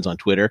that happens on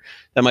Twitter.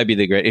 That might be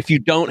the great. If you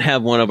don't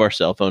have one of our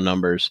cell phone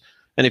numbers,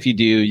 and if you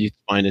do, you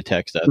find a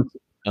text us.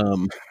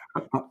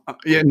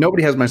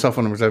 Nobody has my cell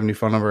phone number. I have a new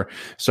phone number,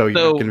 so you're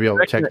not going to be able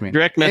to text me.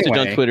 Direct message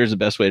on Twitter is the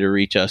best way to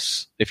reach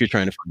us if you're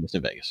trying to find us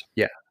in Vegas.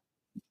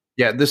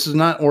 Yeah, this is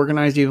not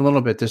organized even a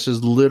little bit. This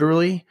is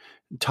literally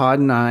Todd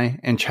and I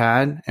and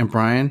Chad and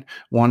Brian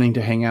wanting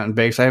to hang out in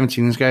Vegas. I haven't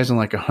seen these guys in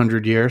like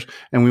 100 years,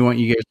 and we want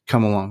you guys to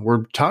come along.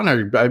 Todd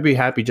and I'd be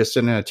happy just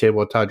sitting at a table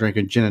with Todd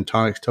drinking gin and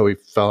tonics till we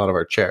fell out of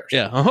our chairs.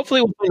 Yeah,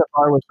 hopefully we'll find a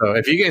bar with. So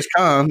if you guys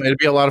come, it'd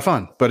be a lot of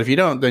fun. But if you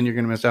don't, then you're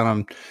going to miss out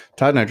on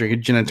Todd and I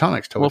drinking gin and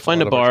tonics till we'll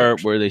find a bar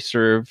where they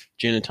serve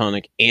gin and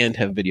tonic and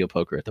have video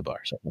poker at the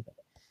bar. So.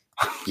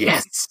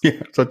 Yes. Yeah.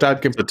 So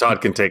Todd can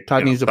take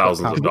needs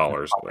thousands of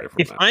dollars away from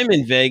if that. I'm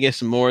in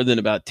Vegas more than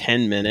about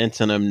 10 minutes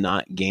and I'm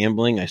not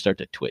gambling, I start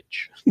to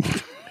twitch.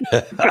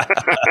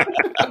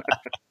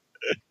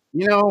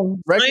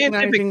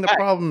 Recognizing the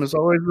problem is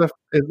always the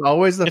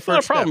it's first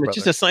not a problem. step, it's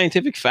just a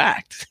scientific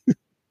fact.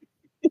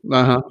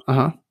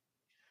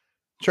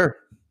 Sure.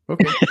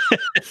 Okay.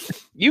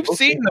 You've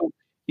seen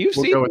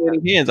the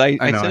winning hands. I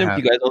send them to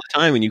you guys all the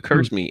time, and you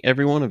curse me,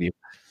 every one of you.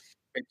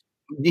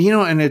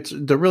 And it's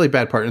the really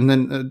bad part. And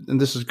then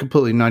and this is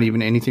completely not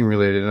even anything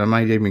related. And I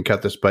might even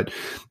cut this, but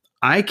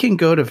I can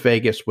go to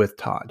Vegas with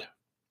Todd.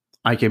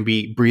 I can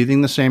be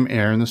breathing the same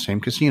air in the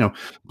same casino,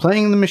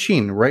 playing the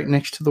machine right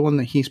next to the one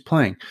that he's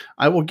playing.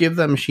 I will give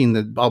that machine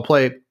that I'll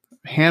play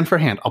hand for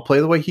hand. I'll play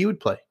the way he would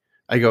play.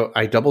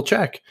 I double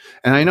check,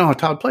 and I know how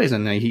Todd plays,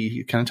 and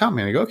he kind of taught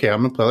me. And I go, okay,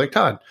 I'm going to play like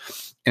Todd.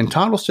 And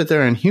Todd will sit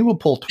there and he will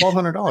pull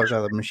 $1,200 out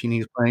of the machine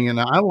he's playing, and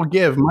I will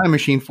give my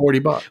machine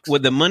 $40.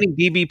 With the money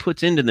DB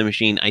puts into the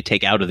machine, I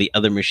take out of the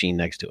other machine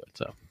next to it.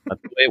 So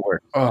that's the way it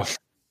works. Oh.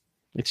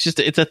 It's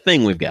a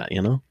thing we've got,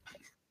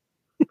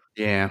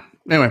 Yeah.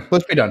 Anyway,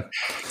 let's be done.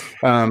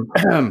 Thank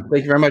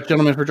you very much,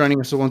 gentlemen, for joining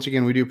us. So once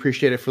again, we do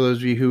appreciate it. For those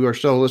of you who are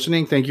still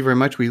listening, thank you very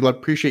much. We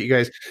appreciate you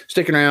guys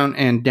sticking around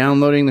and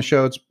downloading the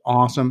show. It's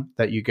awesome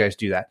that you guys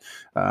do that.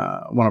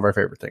 One of our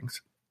favorite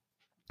things.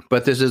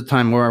 But this is a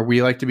time where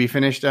we like to be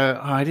finished.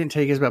 I didn't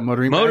tell you guys about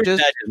motoring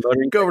badges.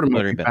 Go over to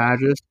motoring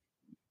badges.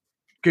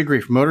 Good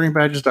grief.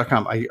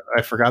 Motoringbadges.com.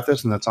 I forgot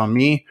this, and that's on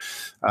me.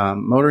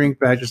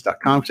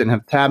 Motoringbadges.com. Because I didn't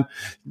have the tab.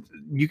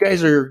 You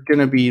guys are going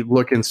to be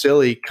looking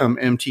silly come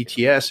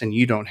MTTS, and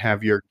you don't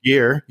have your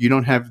gear. You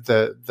don't have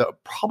the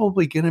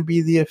probably going to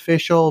be the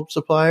official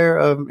supplier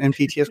of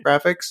MTTS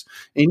graphics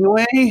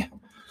anyway.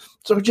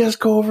 So just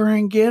go over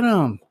and get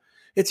them.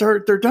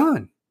 They're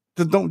done.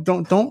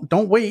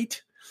 Don't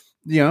wait.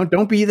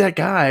 Don't be that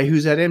guy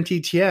who's at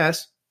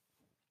MTTS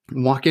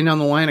walking down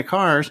the line of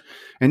cars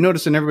and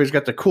noticing everybody's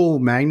got the cool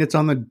magnets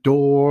on the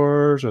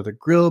doors or the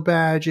grill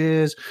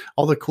badges,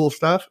 all the cool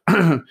stuff,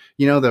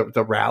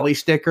 the rally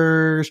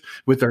stickers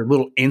with their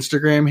little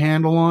Instagram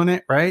handle on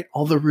it, right?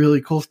 All the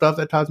really cool stuff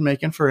that Todd's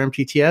making for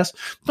MTTS.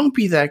 Don't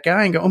be that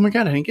guy and go, oh my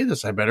God, I didn't get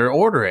this. I better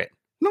order it.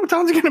 No,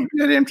 Todd's going to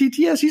be at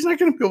MTTS. He's not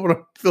going to be able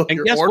to fill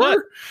your order. What?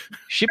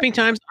 Shipping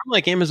times, I'm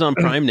like Amazon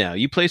Prime now.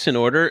 You place an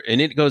order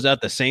and it goes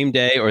out the same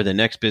day or the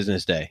next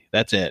business day.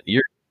 That's it.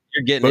 You're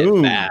getting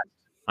it fast.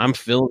 I'm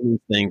filling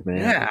these things, man.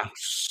 Yeah,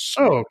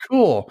 so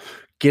cool.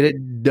 Get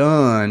it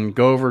done.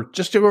 Go over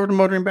to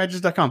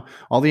motoringbadges.com.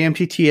 All the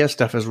MTTS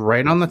stuff is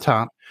right on the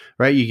top,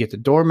 right? You get the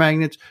door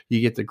magnets,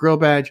 you get the grill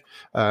badge.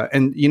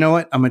 And you know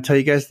what? I'm going to tell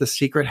you guys the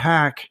secret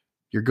hack.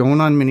 You're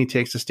going on Mini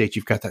Takes the State.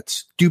 You've got that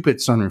stupid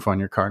sunroof on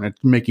your car, and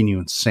it's making you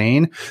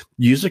insane.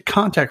 Use a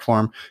contact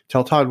form.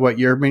 Tell Todd what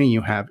your Mini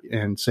you have,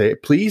 and say,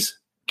 please,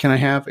 can I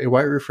have a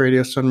White Roof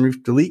Radio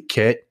sunroof delete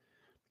kit?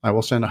 I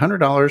will send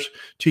 $100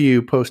 to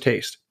you post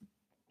haste.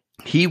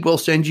 He will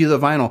send you the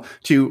vinyl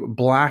to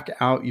black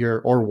out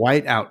or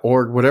white out,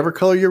 or whatever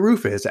color your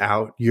roof is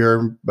out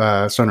your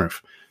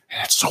sunroof.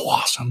 That's so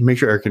awesome. Make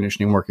sure air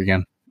conditioning work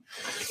again.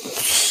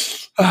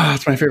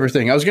 It's my favorite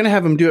thing. I was going to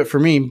have him do it for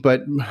me,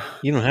 but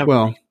you don't have.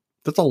 Well,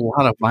 that's a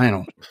lot of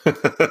vinyl. It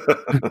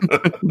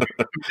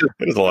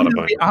is a lot of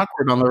vinyl. Be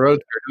awkward on the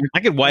road. I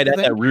could white out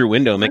that rear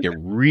window and make it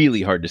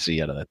really hard to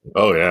see out of that thing.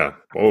 Oh yeah.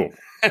 Oh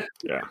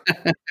yeah.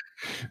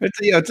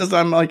 It's just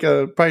I'm like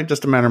probably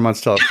just a matter of months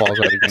till it falls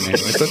out again. Anyway,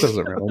 so it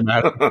doesn't really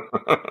matter.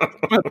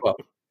 Well,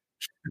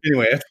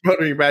 anyway, it's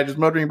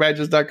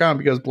motoringbadges.com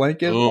because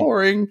blank is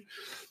boring.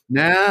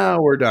 Now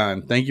we're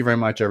done. Thank you very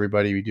much,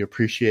 everybody. We do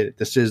appreciate it.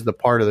 This is the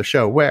part of the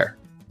show where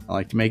I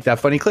like to make that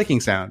funny clicking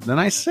sound. Then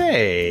I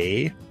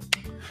say,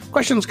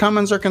 questions,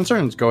 comments, or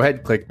concerns, go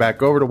ahead, click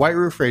back over to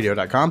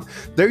whiteroofradio.com.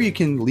 There you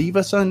can leave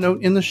us a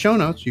note in the show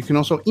notes. You can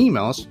also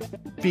email us,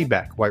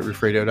 feedback,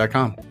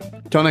 whiteroofradio.com.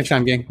 Until next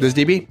time, gang, this is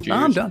DB. Cheers.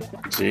 I'm done.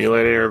 See you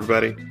later,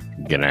 everybody.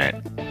 Good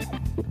night.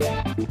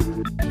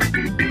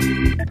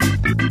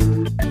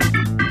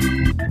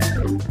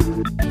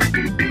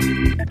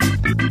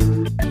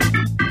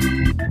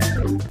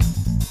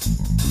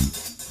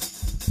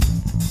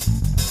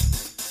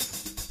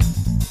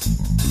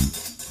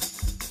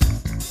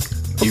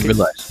 You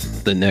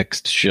realize the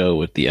next show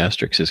with the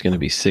asterisk is going to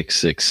be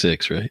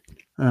 666, right?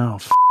 Oh,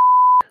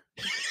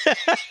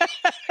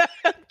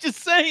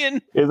 Just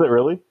saying. Is it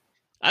really?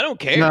 I don't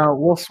care. no,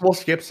 we'll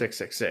skip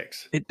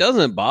 666. It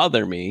doesn't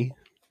bother me.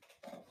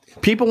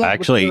 People I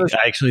actually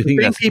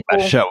think that's the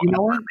best show you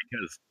know what?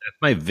 because that's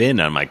my VIN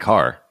on my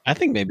car. I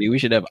think maybe we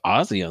should have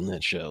Ozzy on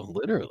that show,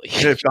 literally.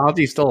 If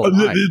Ozzy's still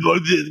alive.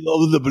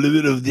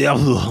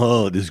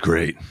 Oh, this is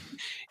great.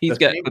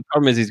 The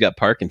problem is he's got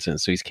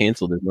Parkinson's, so he's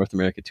canceled his North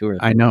America tour.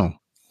 I know.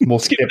 We'll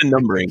skip the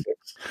numbering.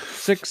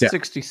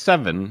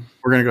 667.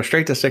 We're going to go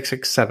straight to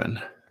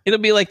 667. It'll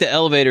be like the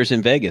elevators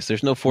in Vegas.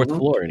 There's no fourth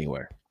floor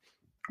anywhere.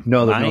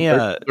 No,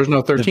 there's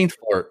no 13th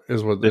floor.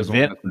 Is what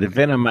the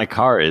VIN on my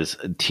car is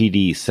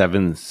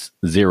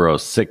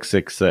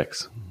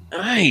TD70666.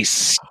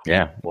 Nice.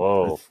 Yeah.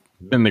 Whoa. It's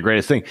been the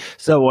greatest thing.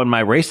 So when my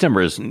race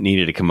numbers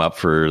needed to come up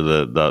for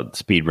the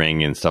speed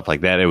ring and stuff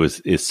like that,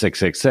 is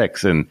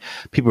 666, and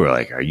people were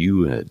like, "Are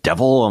you a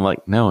devil?" I'm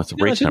like, "No, it's a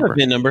race number."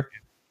 VIN number.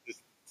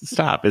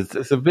 Stop!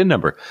 It's a VIN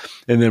number.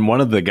 And then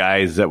one of the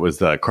guys that was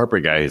the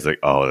corporate guy, he's like,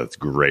 "Oh, that's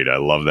great! I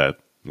love that."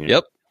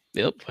 Yeah.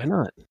 Yep. Why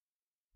not?